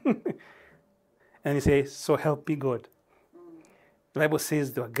 And you say, so help me God. The Bible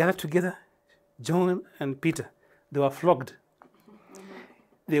says they were gathered together, John and Peter. They were flogged.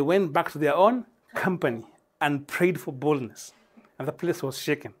 They went back to their own company and prayed for boldness. And the place was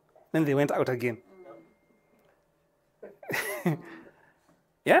shaken. Then they went out again.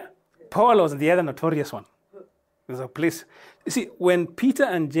 Yeah? Paul was the other notorious one. There's a place. You see, when Peter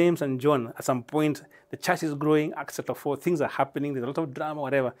and James and John, at some point, the church is growing, Acts chapter 4, things are happening, there's a lot of drama,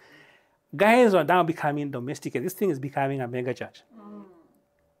 whatever. Guys are now becoming domesticated. This thing is becoming a mega church.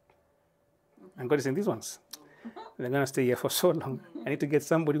 And God is saying, these ones, they're going to stay here for so long. I need to get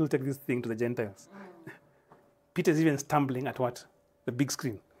somebody who will take this thing to the Gentiles. Peter's even stumbling at what? The big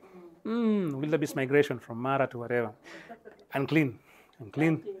screen. Wilderness migration from Mara to whatever. Unclean,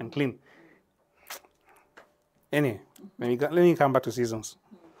 unclean, unclean. Anyway, let me come back to seasons.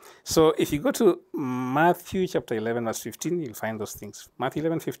 So if you go to Matthew chapter 11, verse 15, you'll find those things. Matthew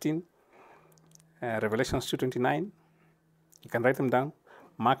 11, 15, Revelations 2:29. You can write them down.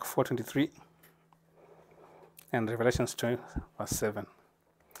 Mark 4:23, and Revelations 2, verse 7.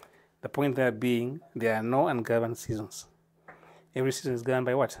 The point there being, there are no ungoverned seasons. Every season is governed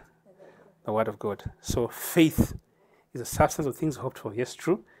by what? The Word of God. So faith is the substance of things hoped for. Yes,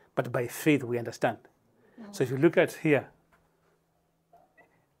 true. But by faith we understand. So if you look at here,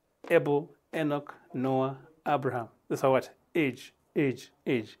 Abel, Enoch, Noah, Abraham. These are what? Age, age,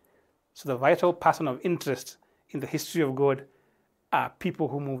 age. So the vital person of interest in the history of God are people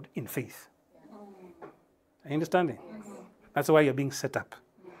who moved in faith. Are you understanding? That's why you're being set up.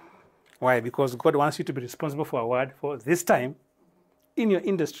 Why? Because God wants you to be responsible for a word for this time in your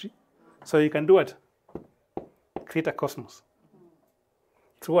industry. So you can do what? Create a cosmos.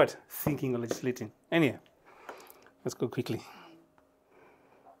 Through what? Thinking or legislating. Anyway, let's go quickly.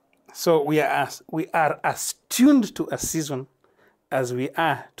 So we are as tuned to a season as we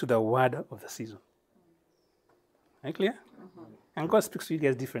are to the word of the season. Are you clear? And God speaks to you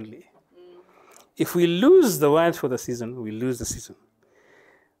guys differently. If we lose the word for the season, we lose the season.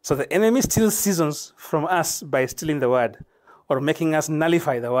 So the enemy steals seasons from us by stealing the word or making us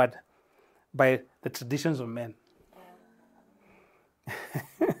nullify the word by the traditions of men.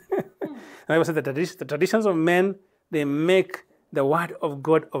 The Bible said the traditions of men, they make the word of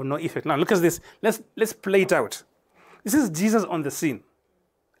God of no effect. Now look at this. Let's play it out. This is Jesus on the scene.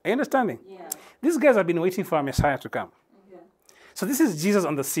 Are you understanding? Yeah. These guys have been waiting for a Messiah to come. Okay. So this is Jesus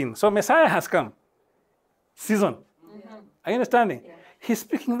on the scene. So Messiah has come. Season. Are you understanding? Yeah. He's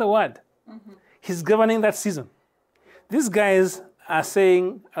speaking the word. He's governing that season. These guys are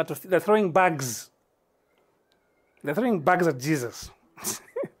saying, they're throwing bags. They're throwing bags at Jesus.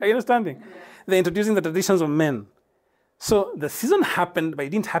 Are you understanding? Yeah. They're introducing the traditions of men. So the season happened, but it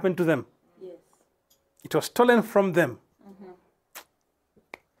didn't happen to them. Yes. It was stolen from them.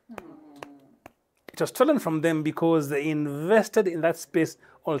 It was stolen from them because they invested in that space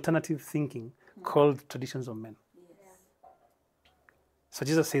alternative thinking called traditions of men. Yes. So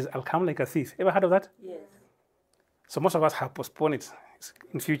Jesus says, I'll come like a thief. Ever heard of that? Yes. So most of us have postponed it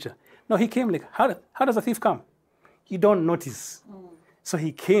in future. No, he came like, how does a thief come? You don't notice. So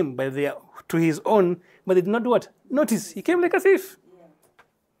he came to his own, but they did not do what? Notice. He came like a thief.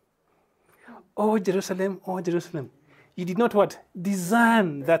 Yeah. Oh, Jerusalem, you did not what?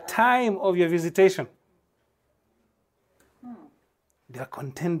 Discern the time of your visitation. They are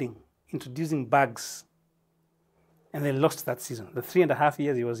contending, introducing bugs. And they lost that season. The 3.5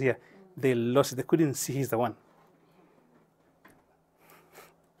 years he was here, they lost it. They couldn't see he's the one.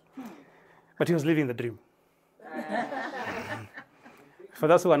 But he was living the dream. For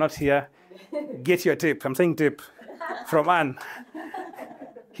those who are not here, get your tape. I'm saying tape. from Anne.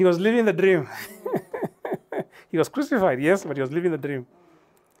 He was living the dream. He was crucified, yes, but he was living the dream.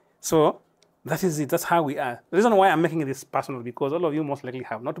 So that is it. That's how we are. The reason why I'm making this personal, because all of you most likely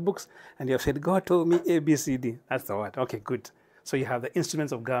have notebooks and you have said, God told me A, B, C, D. That's the word. Okay, good. So you have the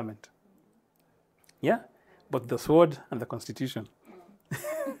instruments of government. Yeah? But the sword and the constitution.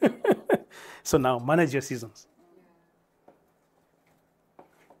 So now manage your seasons.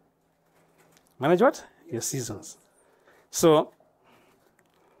 Manage what? Your seasons. So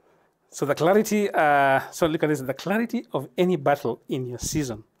the clarity, so look at this, the clarity of any battle in your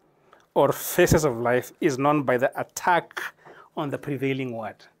season or phases of life is known by the attack on the prevailing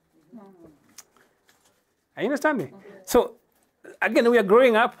word. Are you understanding? So again, we are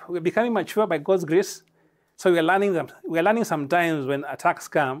growing up, we're becoming mature by God's grace. So we're learning sometimes when attacks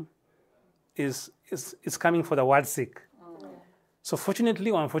come, is coming for the word's sake. So fortunately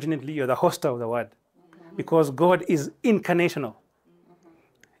or unfortunately, you're the host of the word. Because God is incarnational.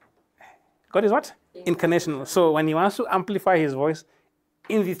 God is what? Incarnational. So when he wants to amplify his voice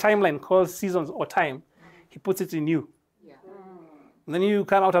in the timeline called seasons or time, he puts it in you. Yeah. And then you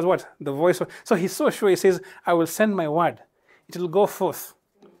come out as what? The voice of... So he's so sure, he says, I will send my word. It will go forth.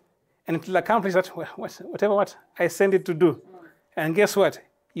 And it will accomplish that, whatever what I send it to do. And guess what?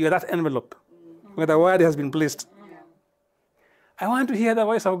 You are that envelope where the word has been placed. I want to hear the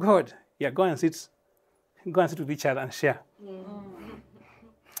voice of God. Yeah, go and sit with each other and share.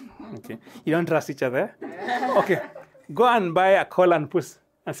 Okay. You don't trust each other? Okay. Go and buy a coal and push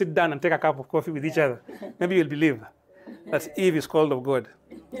and sit down and take a cup of coffee with each other. Maybe you'll believe that Eve is called of God.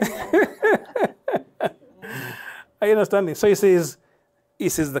 Are you understanding? So he says,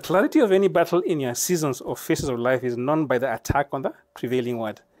 the clarity of any battle in your seasons or phases of life is known by the attack on the prevailing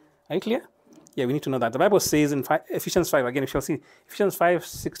word. Are you clear? Yeah, we need to know that. The Bible says in Ephesians 5, again, we shall see, Ephesians 5,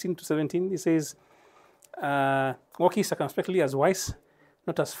 16 to 17, it says, walk ye circumspectly as wise,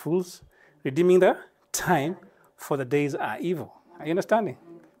 not as fools, redeeming the time, for the days are evil. Are you understanding?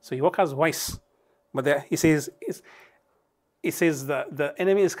 So you walk as wise. But there, it says the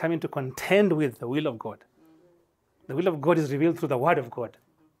enemy is coming to contend with the will of God. The will of God is revealed through the word of God.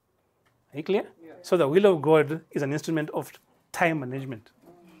 Are you clear? Yeah. So the will of God is an instrument of time management.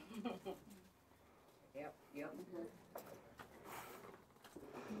 Yep.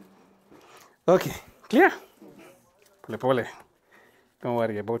 Okay, clear? Pole pole. Don't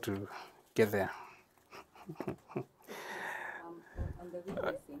worry, about to get there. On the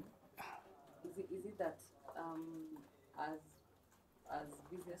witnessing, is it that as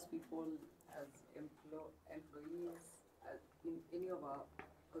business people, as employees, in any of our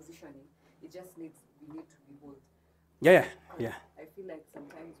positioning, we need to be bold. Yeah. I feel like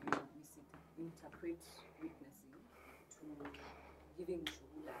sometimes we interpret witnessing to giving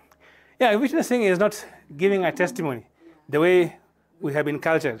shuhuda. Yeah, witnessing is not giving a testimony the way we have been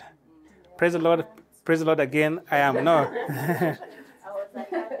cultured. Praise the Lord again. I am no.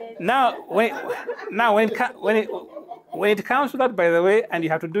 Now, when it comes to that, by the way, and you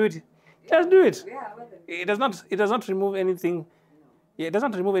have to do it, just do it. It does not remove anything. Yeah, it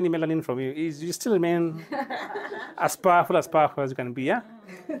doesn't remove any melanin from you. You still remain as powerful as you can be. Yeah,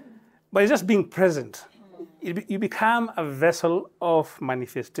 but it's just being present. You become a vessel of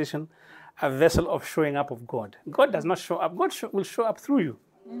manifestation, a vessel of showing up of God. God does not show up. God will show up through you.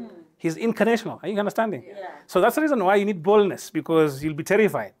 He's incarnational. Are you understanding? Yeah. So that's the reason why you need boldness, because you'll be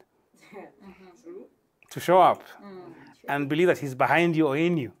terrified to show up and believe that he's behind you or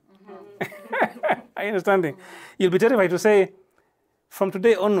in you. Are you understanding? You'll be terrified to say, from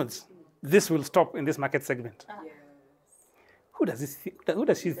today onwards, this will stop in this market segment. Who does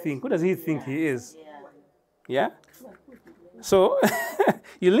he think he is? Yeah? So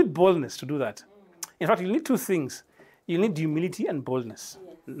you need boldness to do that. In fact, you need two things. You need humility and boldness.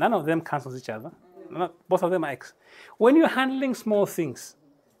 None of them cancels each other. Both of them are when you're handling small things,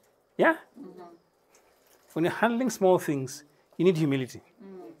 yeah? When you're handling small things, you need humility.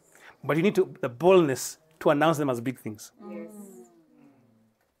 But you need the boldness to announce them as big things.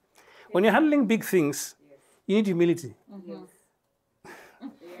 When you're handling big things, you need humility.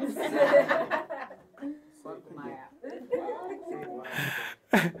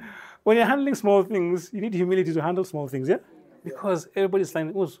 When you're handling small things, you need humility to handle small things, yeah? Because everybody's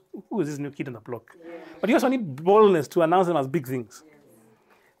saying, who is this new kid on the block? But you also need boldness to announce them as big things.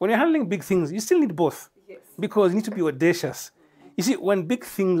 When you're handling big things, you still need both. Because you need to be audacious. You see, when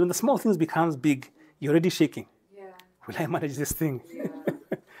the small things becomes big, you're already shaking. Will I manage this thing?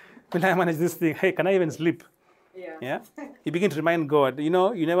 Will I manage this thing? Hey, can I even sleep? Yeah? You begin to remind God, you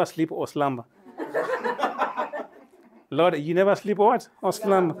never sleep or slumber. Lord, you never sleep or what? Or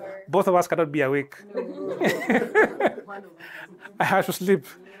slumber. Both of us cannot be awake. I have to sleep.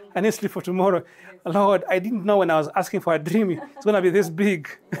 I need sleep for tomorrow. Lord, I didn't know when I was asking for a dream, it's going to be this big.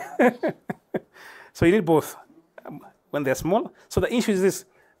 So you need both when they're small. So the issue is this,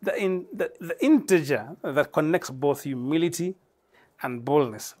 the integer that connects both humility and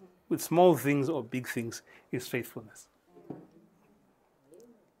boldness with small things or big things is faithfulness.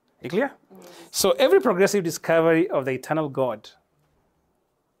 You clear? So every progressive discovery of the eternal God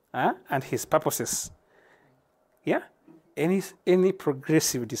and his purposes, any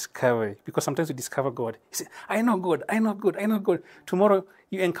progressive discovery, because sometimes you discover God. You say, I know God, I know God, I know God. Tomorrow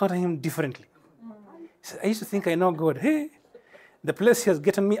you encounter him differently. You say, I used to think I know God. Hey, the place he has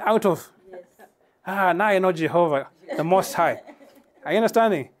gotten me out of. Now I know Jehovah, the Most High. Are you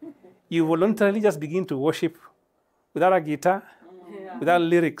understanding? You voluntarily just begin to worship without a guitar, without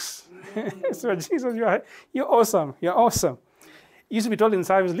lyrics. So Jesus, you're awesome. You're awesome. You used to be told in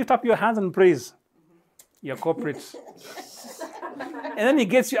service, lift up your hands and praise. You're corporate. And then he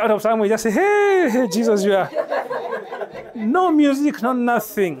gets you out of somewhere, you just say, hey, Jesus, you are. No music, no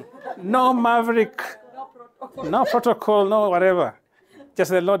nothing. No maverick. No protocol, no whatever.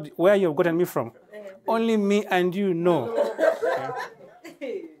 Just the Lord, where you've gotten me from. Only me and you know.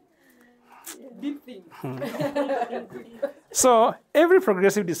 Deep thing. So every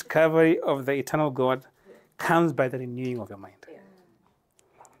progressive discovery of the eternal God comes by the renewing of your mind.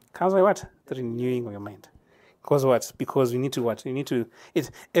 Comes by what? The renewing of your mind. Because what? Because we need to what?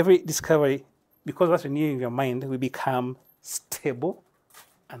 Every discovery, because that's renewing your mind, we become stable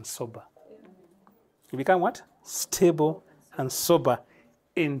and sober. You become what? Stable and sober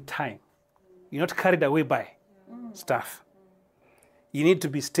in time. You're not carried away by stuff. You need to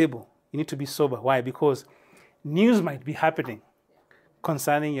be stable. You need to be sober. Why? Because news might be happening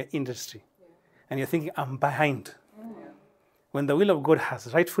concerning your industry. And you're thinking, I'm behind. When the will of God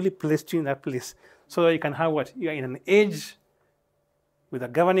has rightfully placed you in that place, so that you can have what? You are in an age with a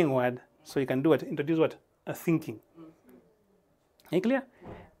governing word, so you can do what? Introduce what? A thinking. Are you clear?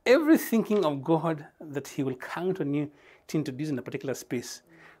 Every thinking of God that he will count on you to introduce in a particular space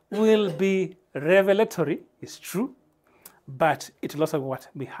will be revelatory, it's true, but it will also what?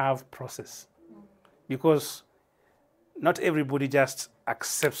 We have process. Because not everybody just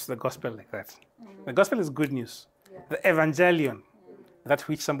accepts the gospel like that. The gospel is good news. The evangelion, that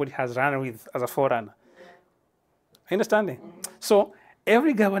which somebody has run with as a forerunner. Are you understanding? So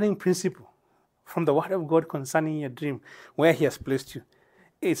every governing principle from the word of God concerning your dream, where he has placed you,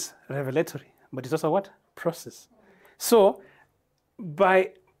 is revelatory, but it's also what? Process. So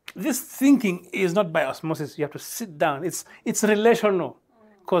by this thinking is not by osmosis. You have to sit down. It's relational,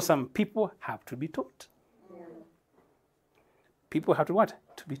 because some people have to be taught. People have to what?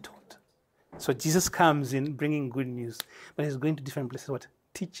 To be taught. So Jesus comes in bringing good news, but he's going to different places. What?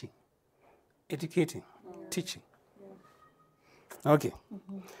 Teaching, educating, teaching. Okay.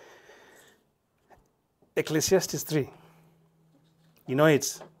 Ecclesiastes 3. You know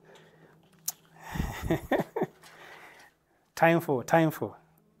it's time for.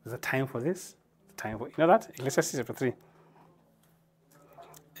 There's a time for this. Time for. You know that? Ecclesiastes chapter 3.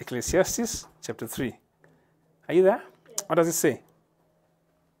 Ecclesiastes chapter 3. Are you there? What does it say?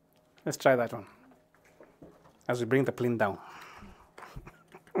 Let's try that one. As we bring the plane down.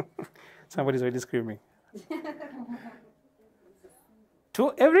 Somebody's already screaming.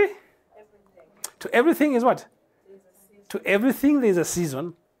 To everything. To everything is what? To everything there is a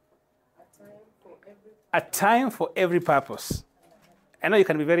season. A time for every purpose. I know you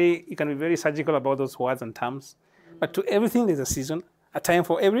can be very surgical about those words and terms, but to everything there is a season, a time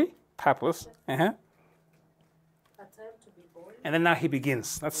for every purpose. And then now he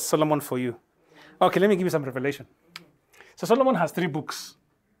begins. That's Solomon for you. Okay, let me give you some revelation. So Solomon has 3 books.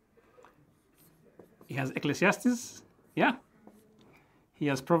 He has Ecclesiastes, He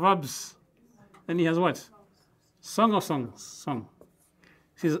has Proverbs. Then he has what? Song of Songs. Song.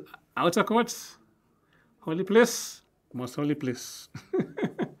 He says, outer courts, holy place, most holy place.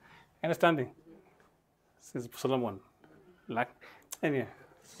 Understanding? This is Solomon. Anyway,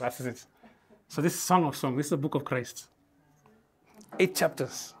 that's it. So this is Song of Songs. This is the book of Christ. 8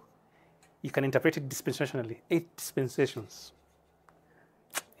 chapters. You can interpret it dispensationally. 8 dispensations.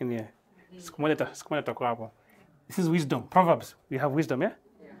 In here. This is wisdom. Proverbs. We have wisdom, yeah?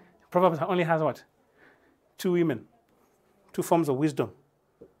 Proverbs only has what? 2 women. 2 forms of wisdom.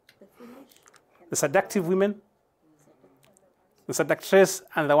 The seductive women, the seductress,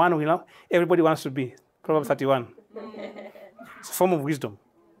 and the one we know everybody wants to be. Proverbs 31. It's a form of wisdom.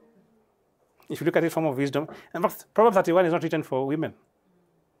 If you look at it, form of wisdom. In fact, Proverbs 31 is not written for women.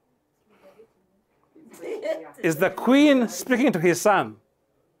 It's the queen speaking to his son.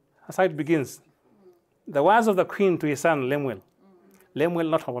 That's how it begins. The words of the queen to his son, Lemuel. Lemuel,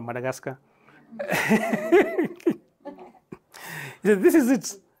 not from Madagascar. He said, this is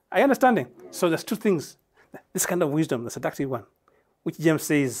it. Are you understanding? So there's two things. This kind of wisdom, the seductive one, which James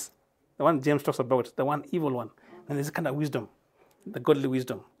says, the one James talks about, the one evil one. And there's this kind of wisdom, the godly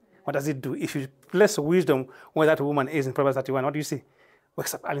wisdom. What does it do? If you place wisdom where that woman is in Proverbs 31, what do you see?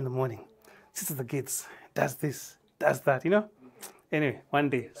 Wakes up early in the morning, sits at the gates, does this, does that, you know? Anyway, one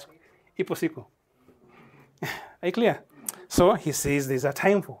day, ipo siku. Are you clear? So he says there's a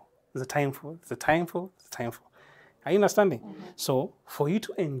time for, there's a time for, there's a time for, there's a time for. Are you understanding? So for you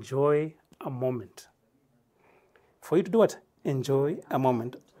to enjoy a moment, for you to do what? Enjoy a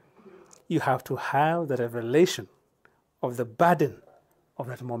moment, you have to have the revelation of the burden of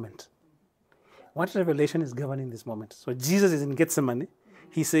that moment. What revelation is governing this moment? So Jesus is in Gethsemane.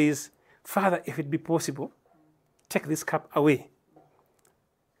 He says, Father, if it be possible, take this cup away.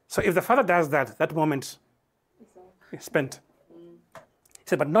 So if the Father does that, that moment is spent. He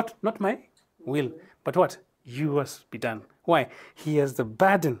said, but not my will, but what? Yours be done. Why? He has the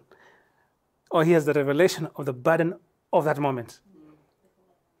burden, or he has the revelation of the burden of that moment.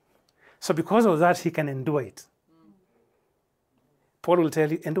 So because of that, he can endure it. Paul will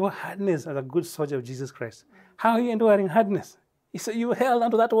tell you, endure hardness as a good soldier of Jesus Christ. How are you enduring hardness? He said, you held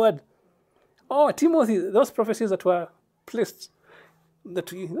onto that word. Oh, Timothy, those prophecies that were placed,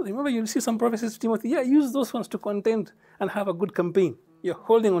 that remember you see some prophecies, Timothy, yeah, use those ones to contend and have a good campaign. You're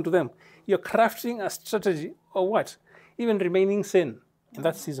holding on to them. You're crafting a strategy or what? Even remaining sane in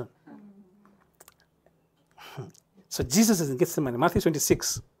that season. So Jesus is in Gethsemane, Matthew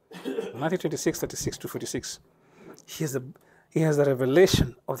 26. Matthew 26, 36 to 46. He has the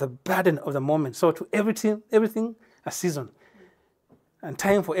revelation of the burden of the moment. So to everything a season. And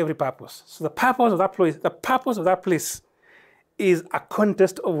time for every purpose. So the purpose of that place is a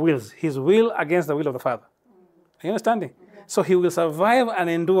contest of wills. His will against the will of the Father. Are you understanding? So he will survive and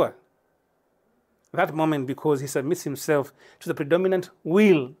endure that moment because he submits himself to the predominant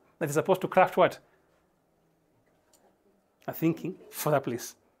will that is supposed to craft what? A thinking for that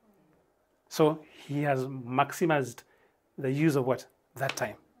place. So he has maximized the use of what? That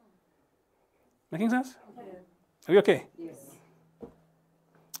time. Making sense? Yeah. Are we okay? Yes.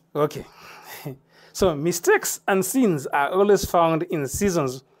 Okay. So mistakes and sins are always found in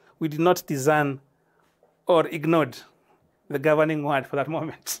seasons we did not discern or ignored the governing word for that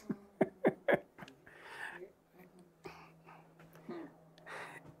moment.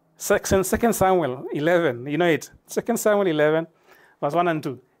 Section 2 Samuel 11, you know it. 2 Samuel 11, verse 1 and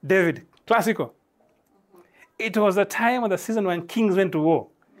 2. David, classical. It was the time of the season when kings went to war.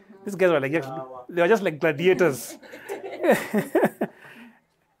 These guys were like, they were just like gladiators.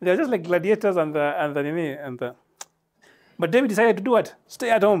 They were just like gladiators and the. But David decided to do what?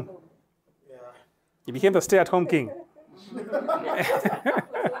 Stay at home. Yeah. He became the stay-at-home king.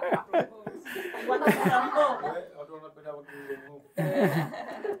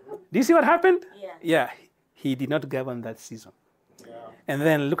 Do you see what happened? Yeah. Yeah, he did not govern that season. Yeah. And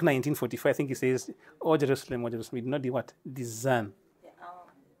then Luke 19:45, I think he says, "Oh Jerusalem, we did not do what? Discern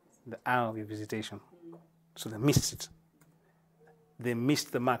the hour of your visitation." So they missed it. They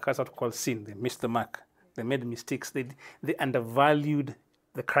missed the mark. That's what we call sin. They missed the mark. They made mistakes. They undervalued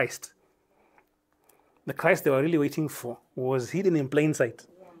the Christ. The Christ they were really waiting for was hidden in plain sight.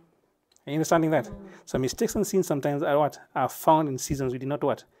 Yeah. Are you understanding that? So mistakes and sins sometimes are what? Are found in seasons we did not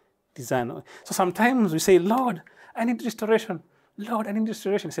what? Design. So sometimes we say, Lord, I need restoration. Lord, I need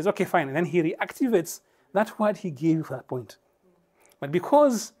restoration. He says, okay, fine. And then he reactivates that word he gave you for that point. But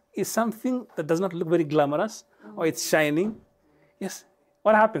because it's something that does not look very glamorous or it's shining, yes,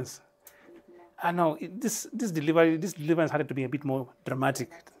 what happens? I know this deliverance had to be a bit more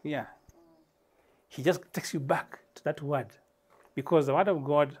dramatic. Yeah. He just takes you back to that word. Because the word of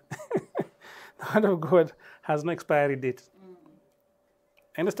God, the word of God has no expiry date.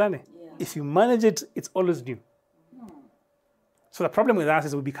 Understand it? Yeah. If you manage it, it's always new. So the problem with us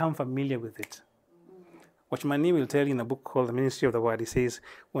is we become familiar with it. Watchman Nee will tell you in a book called The Ministry of the Word, he says,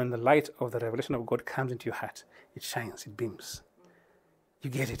 when the light of the revelation of God comes into your heart, it shines, it beams. You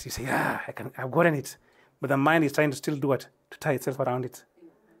get it. You say, I've gotten it. But the mind is trying to still do what? To tie itself around it.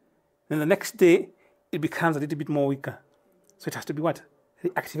 Then the next day, it becomes a little bit more weaker. So it has to be what?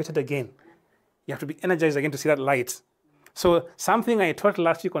 Reactivated again. You have to be energized again to see that light. So something I taught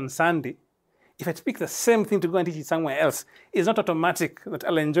last week on Sunday, if I speak the same thing to go and teach it somewhere else, it's not automatic that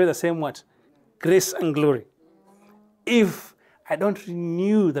I'll enjoy the same what? Grace and glory. If I don't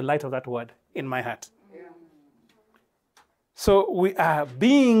renew the light of that word in my heart. So we are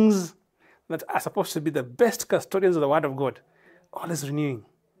beings that are supposed to be the best custodians of the word of God. Always renewing.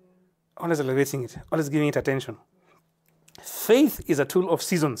 always elevating it, always giving it attention. Faith is a tool of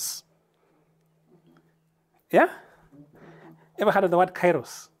seasons. Yeah? Ever heard of the word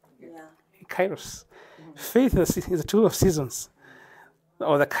kairos? Yeah. Kairos. Faith is a tool of seasons,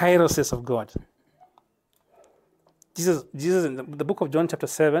 or the kairoses of God. Jesus in the book of John chapter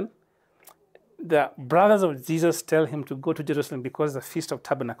 7, the brothers of Jesus tell him to go to Jerusalem because it's the Feast of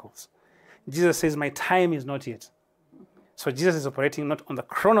Tabernacles. Jesus says, my time is not yet. So Jesus is operating not on the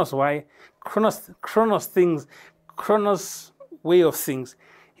chronos way of things.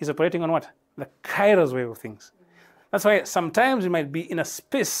 He's operating on what? The kairos way of things. That's why sometimes you might be in a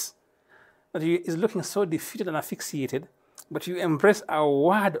space that is looking so defeated and asphyxiated, but you embrace a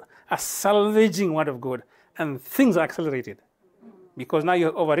word, a salvaging word of God, and things are accelerated. Because now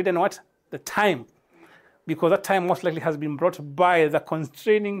you've overridden what? The time. Because that time most likely has been brought by the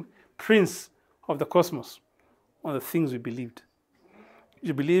constraining prince of the cosmos on the things we believed.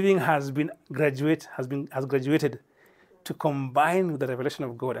 Your believing has graduated to combine with the revelation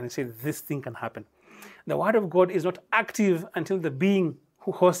of God, and it says this thing can happen. The word of God is not active until the being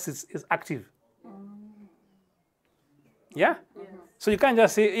who hosts it is active. Yeah? So you can't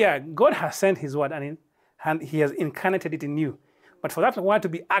just say, yeah, God has sent his word and he has incarnated it in you. But for that word to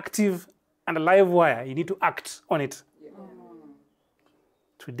be active and a live wire, you need to act on it.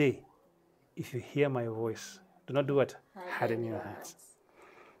 Today, if you hear my voice, do not do what? Harden your hearts.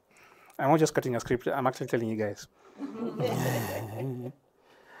 I'm not just cutting a script. I'm actually telling you guys.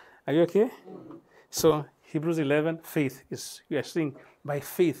 Are you okay? So Hebrews 11, faith is, you are saying by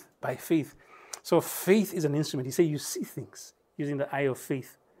faith, by faith. So faith is an instrument. He said you see things using the eye of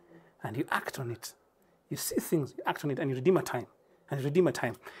faith and you act on it. You see things, you act on it, and you redeem a time. And you redeem a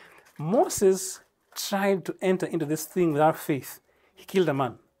time. Moses tried to enter into this thing without faith. He killed a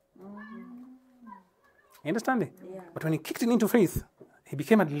man. You understand it? Yeah. But when he kicked it into faith, he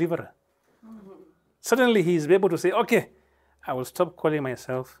became a deliverer. Suddenly he is able to say, okay, I will stop calling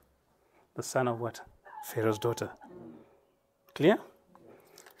myself the son of what? Pharaoh's daughter. Clear?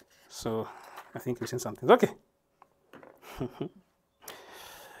 So I think we've seen something. Okay.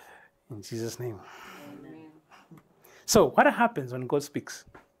 In Jesus' name. Amen. So what happens when God speaks?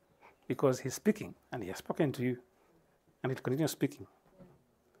 Because he's speaking, and he has spoken to you, and he continues speaking.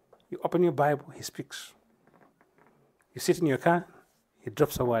 You open your Bible, he speaks. You sit in your car, he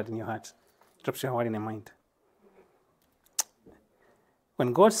drops a word in your heart. Drops your word in your mind.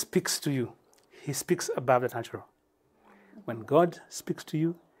 When God speaks to you, he speaks above the natural. When God speaks to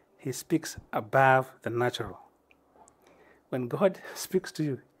you, he speaks above the natural. When God speaks to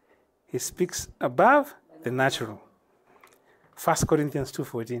you, he speaks above the natural. 1 Corinthians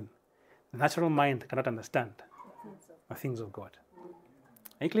 2:14. The natural mind cannot understand the things of God.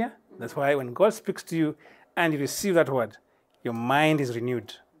 Are you clear? That's why when God speaks to you and you receive that word, your mind is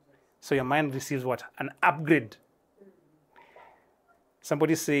renewed. So your mind receives what? An upgrade.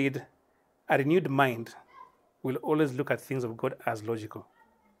 Somebody said, a renewed mind will always look at things of God as logical.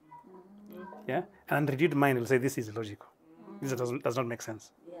 Yeah? And a renewed mind will say, this is logical. This does not make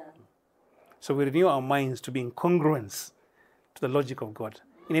sense. Yeah. So we renew our minds to be in congruence to the logic of God.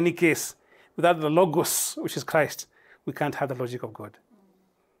 In any case, without the logos, which is Christ, we can't have the logic of God.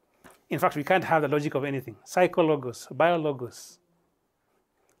 In fact, we can't have the logic of anything. Psychologos, biologos.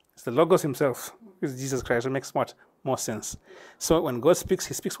 It's the logos himself, is Jesus Christ. It makes what? More sense. So when God speaks,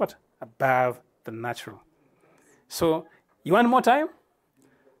 he speaks what? Above the natural. So you want more time?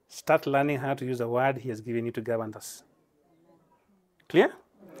 Start learning how to use the word he has given you to govern us. Clear?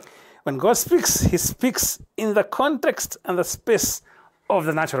 When God speaks, he speaks in the context and the space of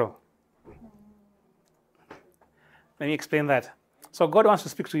the natural. Let me explain that. So God wants to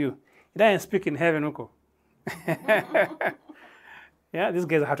speak to you. He doesn't speak in heaven, Uko. Yeah, these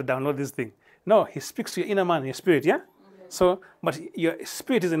guys have to download this thing. No, he speaks to your inner man, your spirit, yeah? So, but your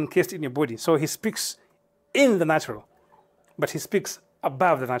spirit is encased in your body. So he speaks in the natural, but he speaks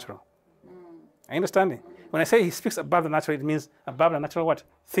above the natural. Are you understanding? When I say he speaks above the natural, it means above the natural what?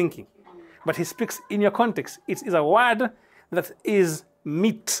 Thinking. But he speaks in your context. It is a word that is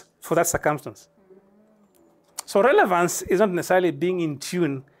meet for that circumstance. So relevance is not necessarily being in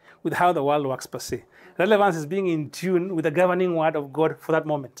tune with how the world works per se. Relevance is being in tune with the governing word of God for that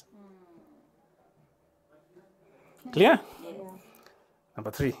moment. Clear? Yeah.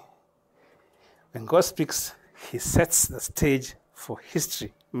 Number 3. When God speaks, he sets the stage for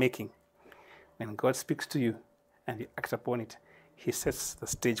history making. When God speaks to you and you act upon it, he sets the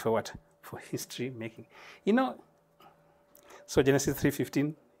stage for what? For history making. You know, so Genesis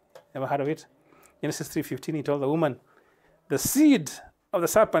 3:15, ever heard of it? Genesis 3:15, he told the woman, the seed of the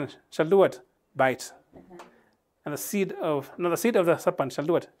serpent shall do what? Bite. And the seed of the serpent shall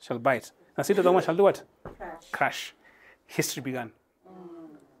do what? Shall bite. The seed of the woman shall do what? Crush. History began.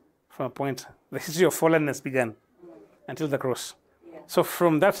 From a point, the history of fallenness began until the cross. So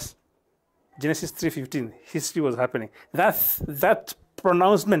from that, Genesis 3:15, history was happening. That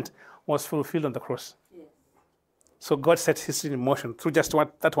pronouncement was fulfilled on the cross. So God set history in motion through just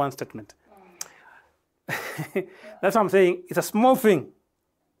that one statement. That's what I'm saying. It's a small thing.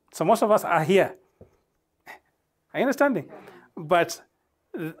 So most of us are here. Are you understanding? But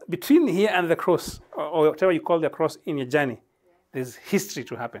between here and the cross, or whatever you call the cross in your journey, there's history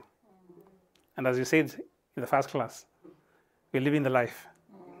to happen. And as you said in the first class, we're living the life.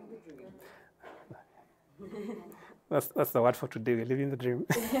 That's the word for today. We're living the dream.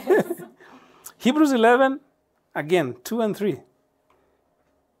 Hebrews 11, again, 2 and 3.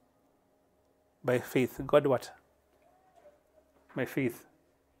 By faith, God what? By faith.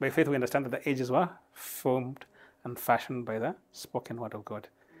 By faith we understand that the ages were formed and fashioned by the spoken word of God.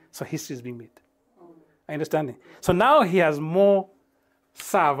 So history is being made. Are you understanding? So now he has more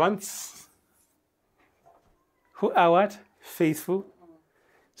servants who are what? Faithful.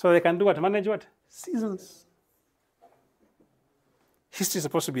 So they can do what? Manage what? Seasons. History is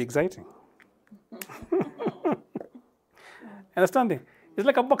supposed to be exciting. Understanding? It's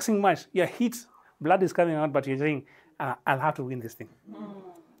like a boxing match. You're hit, blood is coming out, but you're saying, I'll have to win this thing.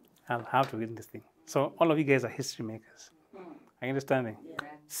 I'll have to win this thing. So all of you guys are history makers. Are you understanding? Yeah.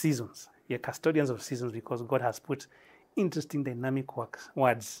 Seasons. You're custodians of seasons because God has put interesting dynamic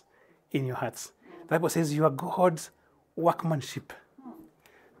words in your hearts. The Bible says you are God's workmanship.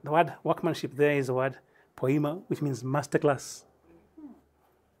 The word workmanship there is the word poema, which means masterclass.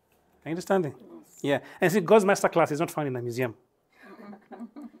 Are you understanding? Yeah. And see, God's masterclass is not found in a museum.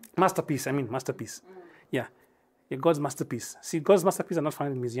 Masterpiece. Yeah. God's masterpiece. See, God's masterpieces are not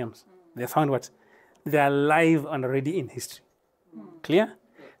found in museums. They're found what? They are alive and already in history. Clear?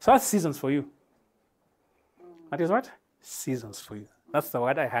 So that's seasons for you. That is what? Seasons for you. That's the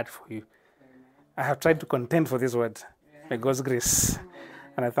word I had for you. I have tried to contend for this word by God's grace.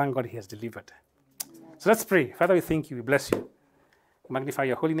 And I thank God he has delivered. So let's pray. Father, we thank you. We bless you. We magnify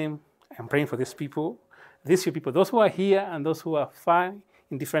your holy name. I'm praying for these people, those who are here and those who are far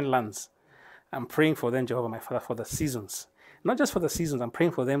in different lands. I'm praying for them, Jehovah, my Father, for the seasons. Not just for the seasons, I'm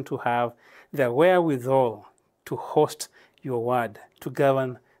praying for them to have the wherewithal to host your word, to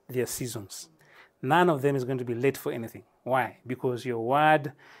govern their seasons. None of them is going to be late for anything. Why? Because your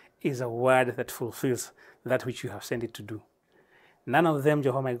word is a word that fulfills that which you have sent it to do. None of them,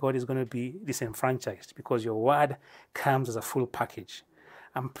 Jehovah, my God, is going to be disenfranchised because your word comes as a full package.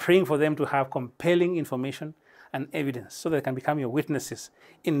 I'm praying for them to have compelling information and evidence so that they can become your witnesses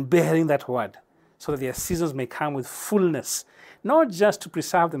in bearing that word, so that their seasons may come with fullness, not just to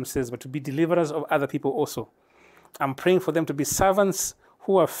preserve themselves, but to be deliverers of other people also. I'm praying for them to be servants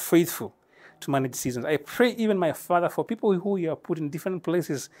who are faithful to manage seasons. I pray even, my Father, for people who you have put in different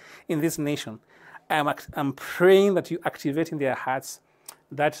places in this nation. I'm praying that you activate in their hearts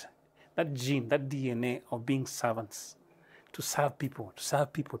that gene, that DNA of being servants, to serve people, to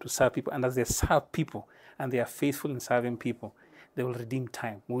serve people, to serve people. And as they serve people and they are faithful in serving people, they will redeem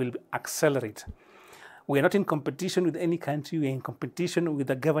time. We will accelerate. We are not in competition with any country. We are in competition with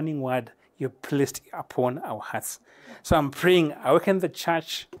the governing word you have placed upon our hearts. So I'm praying, awaken the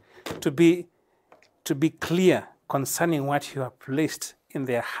church to be clear concerning what you have placed in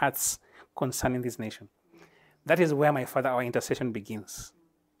their hearts concerning this nation. That is where, my Father, our intercession begins,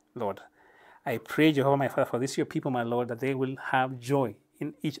 Lord. I pray, Jehovah, my Father, for this your people, my Lord, that they will have joy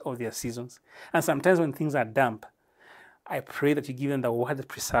in each of their seasons. And sometimes when things are damp, I pray that you give them the word that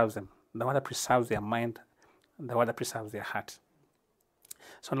preserves them, the word that preserves their mind, the word that preserves their heart.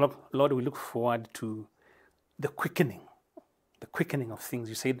 So, Lord, we look forward to the quickening of things.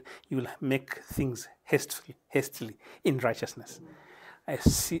 You said you will make things hastily in righteousness. I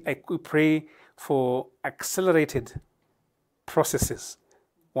pray for accelerated processes.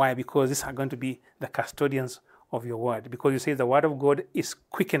 Why? Because these are going to be the custodians of your word. Because you say the word of God is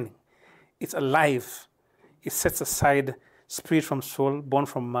quickening. It's alive. It sets aside spirit from soul, bone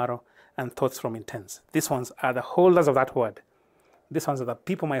from marrow, and thoughts from intents. These ones are the holders of that word. These ones are the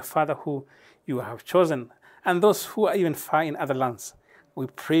people, my Father, who you have chosen. And those who are even far in other lands. We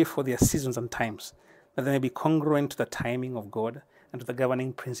pray for their seasons and times, that they may be congruent to the timing of God and to the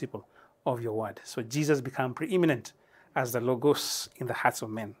governing principle of your word. So Jesus become preeminent as the Logos in the hearts of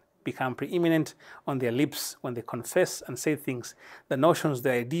men, become preeminent on their lips when they confess and say things. The notions,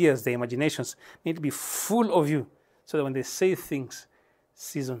 the ideas, the imaginations need to be full of you, so that when they say things,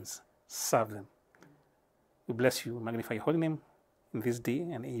 seasons serve them. We bless you, magnify your holy name in this day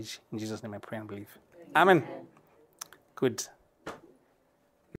and age. In Jesus' name I pray and believe. Amen. Good.